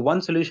 So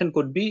one solution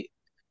could be,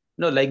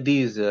 like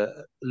these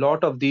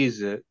lot of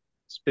these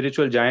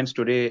spiritual giants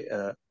today,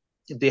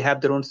 they have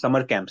their own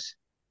summer camps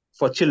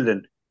for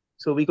children.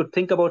 So we could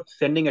think about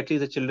sending at least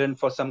the children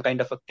for some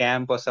kind of a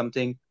camp or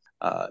something.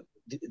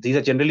 These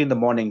are generally in the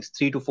mornings,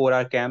 3 to 4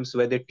 hour camps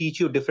where they teach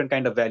you different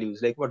kind of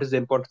values, like what is the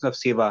importance of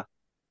seva.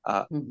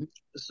 Mm-hmm.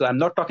 So I'm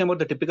not talking about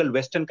the typical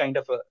Western kind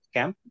of a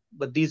camp,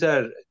 but these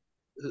are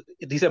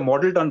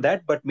modeled on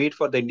that, but made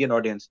for the Indian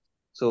audience.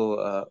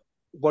 So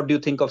what do you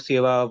think of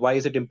seva? Why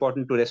is it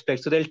important to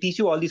respect? So they'll teach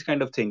you all these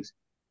kind of things.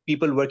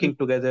 People working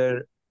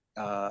together,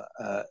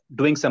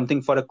 doing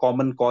something for a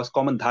common cause,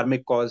 common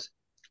dharmic cause.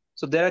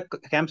 So there are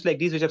camps like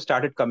these which have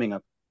started coming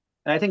up.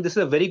 And I think this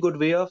is a very good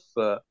way of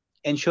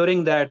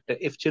ensuring that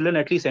if children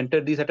at least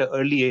enter these at an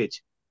early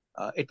age,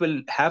 it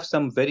will have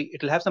some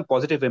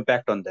positive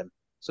impact on them.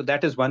 So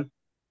that is one.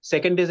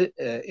 Second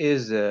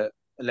is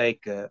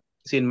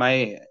see, in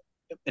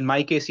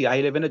my case, see,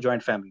 I live in a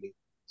joint family.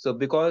 So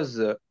because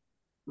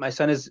my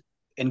son is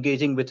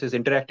interacting with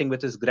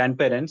his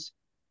grandparents,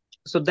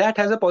 so that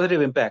has a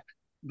positive impact,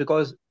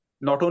 because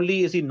not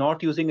only is he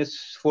not using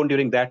his phone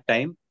during that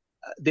time,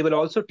 they will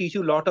also teach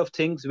you a lot of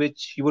things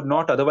which you would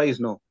not otherwise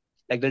know.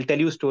 Like they'll tell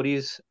you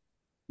stories,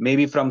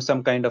 maybe from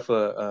some kind of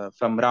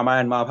from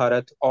Ramayana,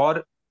 Mahabharata,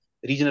 or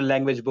regional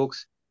language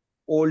books,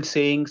 old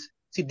sayings.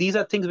 See, these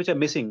are things which are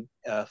missing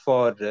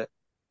for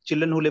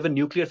children who live in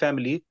nuclear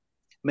family.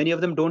 Many of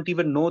them don't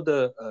even know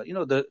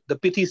the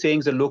pithy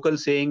sayings, the local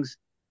sayings.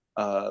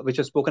 which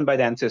was spoken by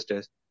the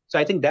ancestors. So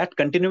I think that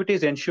continuity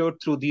is ensured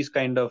through these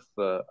kind of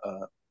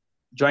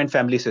joint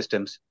family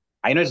systems.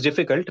 I know it's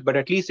difficult, but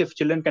at least if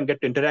children can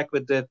get to interact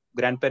with their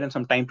grandparents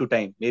from time to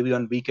time, maybe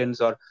on weekends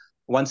or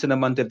once in a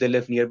month if they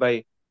live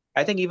nearby,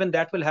 I think even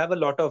that will have a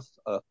lot of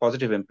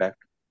positive impact.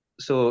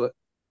 So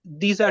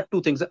these are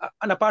two things.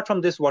 And apart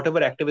from this,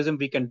 whatever activism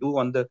we can do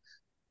on the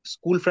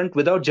school front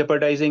without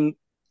jeopardizing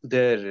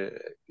their,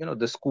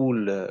 the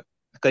school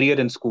career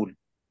in school.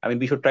 I mean,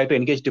 we should try to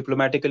engage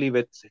diplomatically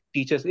with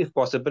teachers if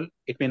possible.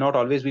 It may not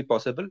always be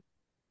possible,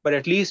 but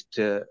at least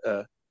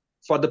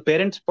for the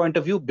parents' point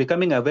of view,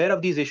 becoming aware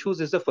of these issues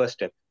is the first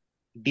step.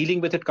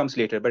 Dealing with it comes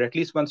later, but at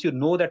least once you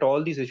know that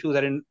all these issues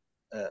are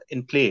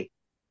in play,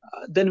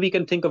 then we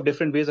can think of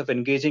different ways of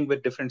engaging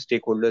with different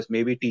stakeholders,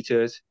 maybe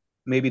teachers,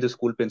 maybe the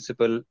school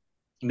principal,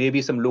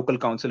 maybe some local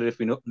counselor if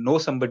we know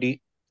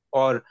somebody,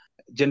 or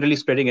generally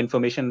spreading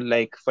information.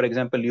 Like, for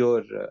example,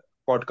 your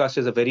podcast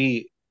is a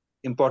very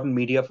important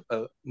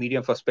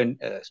medium for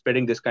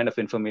spreading this kind of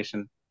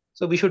information.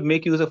 So we should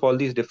make use of all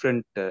these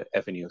different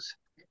avenues.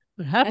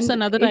 Perhaps And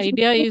another it's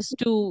idea is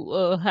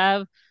to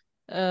have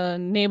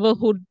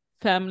neighborhood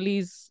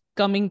families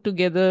coming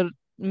together,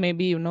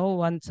 maybe,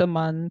 once a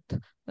month,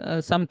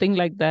 something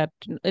like that.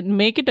 And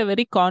make it a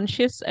very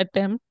conscious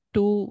attempt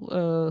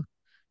to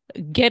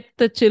get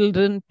the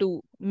children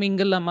to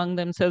mingle among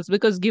themselves,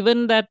 because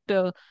given that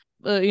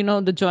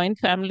the joint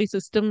family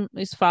system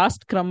is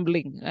fast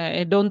crumbling,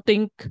 I don't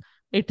think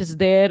it is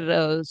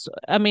there.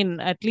 I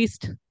mean, at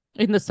least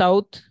in the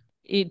south,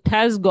 it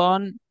has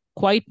gone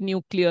quite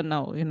nuclear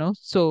now,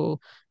 so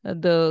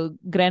the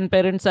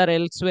grandparents are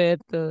elsewhere,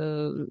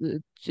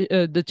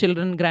 the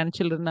children,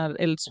 grandchildren are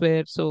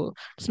elsewhere, so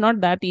it's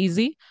not that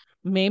easy.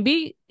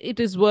 Maybe it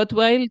is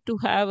worthwhile to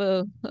have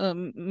a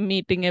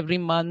meeting every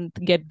month,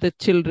 get the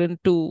children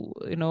to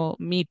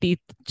meet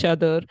each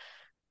other.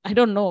 I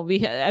don't know,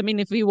 I mean,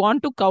 if we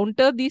want to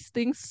counter these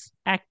things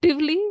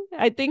actively,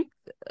 I think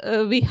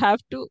we have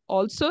to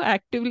also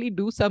actively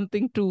do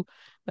something to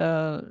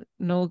uh,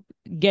 you know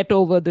get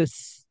over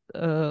this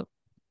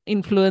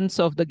influence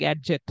of the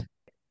gadget.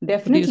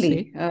 What do you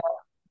say? definitely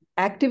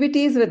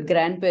activities with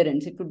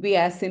grandparents. It could be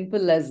as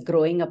simple as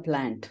growing a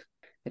plant,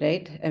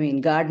 right? I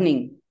mean,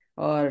 gardening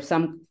or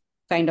some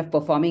kind of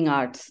performing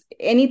arts.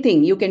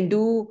 Anything you can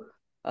do,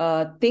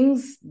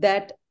 things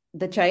that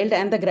the child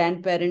and the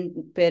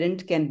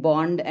grandparent can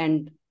bond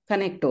and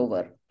connect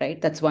over, right?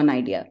 That's one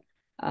idea.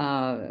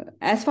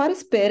 As far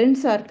as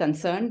parents are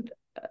concerned,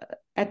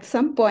 at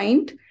some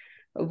point,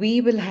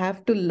 we will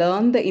have to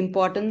learn the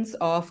importance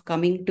of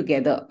coming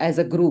together as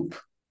a group,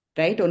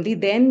 right? Only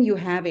then you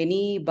have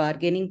any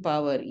bargaining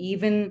power.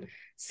 Even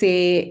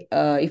say,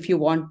 if you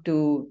want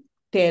to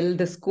tell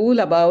the school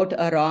about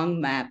a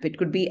wrong map, it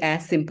could be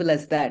as simple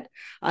as that.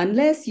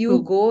 Unless you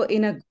True. go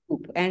in a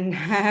group and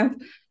have,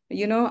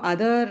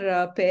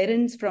 other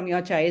parents from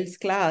your child's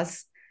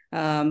class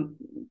um,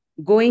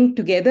 going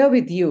together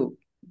with you,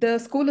 the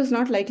school is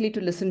not likely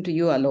to listen to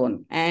you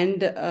alone.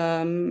 And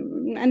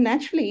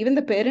naturally, even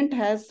the parent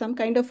has some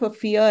kind of a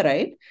fear,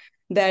 right?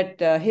 That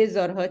his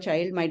or her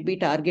child might be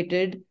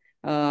targeted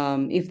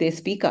if they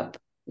speak up,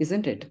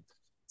 isn't it?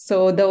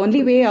 So the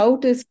only way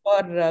out is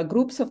for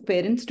groups of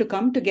parents to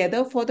come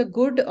together for the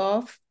good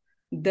of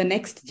the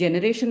next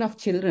generation of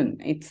children.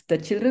 It's the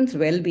children's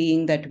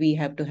well-being that we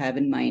have to have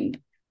in mind,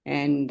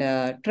 and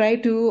try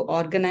to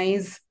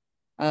organize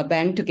a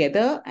band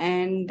together,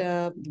 and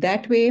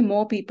that way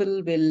more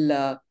people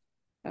will,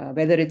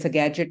 whether it's a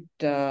gadget,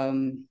 I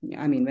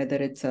mean, whether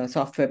it's a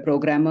software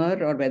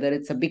programmer or whether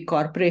it's a big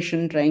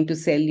corporation trying to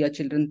sell your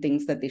children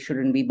things that they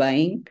shouldn't be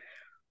buying,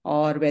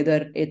 or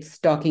whether it's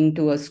talking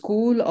to a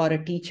school or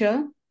a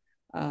teacher.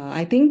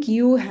 I think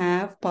you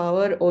have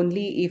power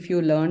only if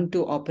you learn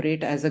to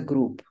operate as a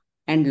group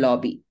and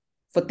lobby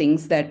for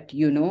things that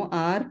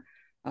are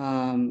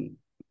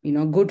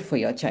good for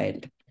your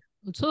child.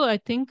 Also, I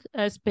think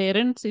as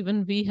parents,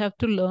 even we have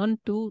to learn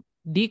to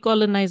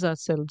decolonize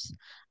ourselves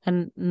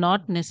and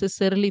not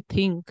necessarily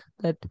think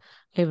that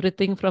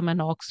everything from an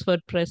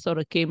Oxford press or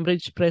a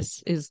Cambridge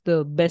press is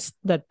the best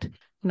that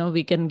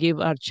we can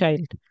give our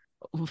child.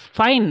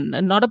 Fine,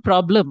 not a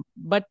problem,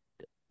 but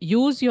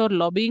use your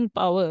lobbying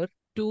power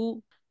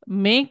to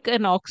make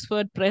an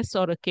Oxford press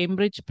or a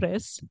Cambridge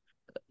press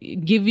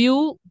give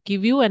you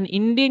an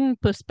Indian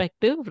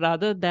perspective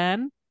rather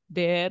than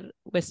their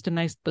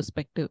westernized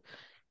perspective.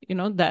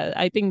 That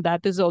I think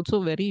that is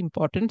also very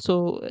important.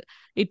 So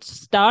it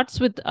starts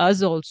with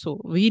us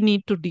also. We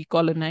need to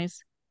decolonize.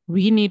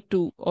 We need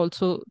to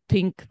also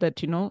think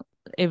that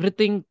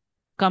everything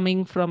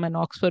coming from an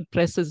Oxford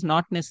press is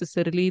not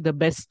necessarily the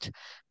best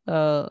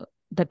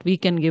that we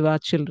can give our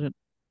children.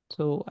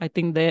 So I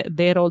think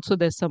there also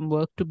there's some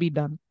work to be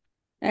done.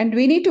 And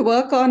we need to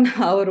work on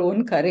our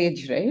own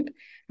courage, right?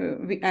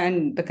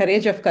 And the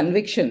courage of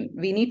conviction.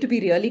 We need to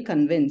be really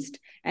convinced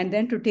and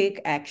then to take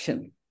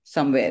action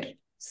somewhere.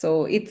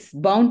 So it's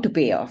bound to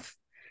pay off.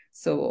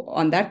 So,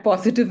 on that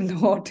positive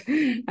note,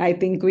 I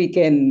think we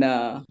can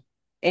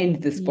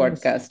end this Yes.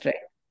 podcast, right?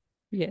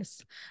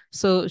 Yes.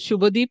 So,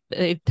 Shubhadeep,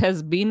 it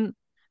has been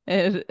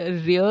a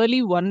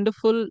really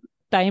wonderful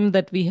time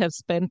that we have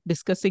spent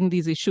discussing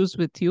these issues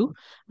with you.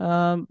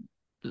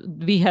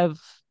 We have,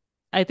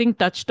 I think,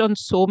 touched on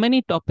so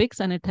many topics,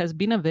 and it has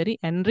been a very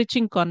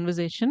enriching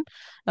conversation.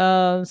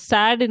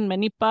 Sad in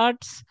many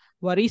parts,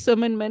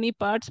 worrisome in many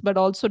parts, but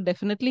also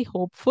definitely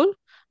hopeful,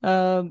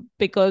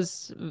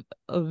 because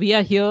we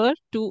are here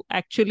to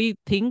actually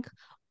think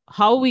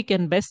how we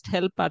can best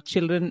help our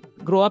children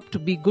grow up to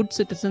be good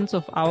citizens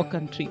of our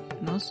country.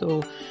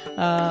 So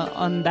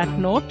on that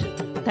note,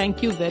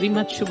 thank you very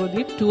much,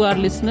 Shubhadeep. To our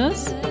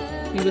listeners,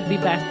 we will be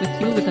back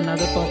with you with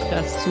another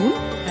podcast soon,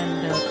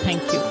 and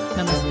thank you.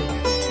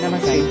 Namaste.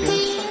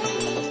 Namaste.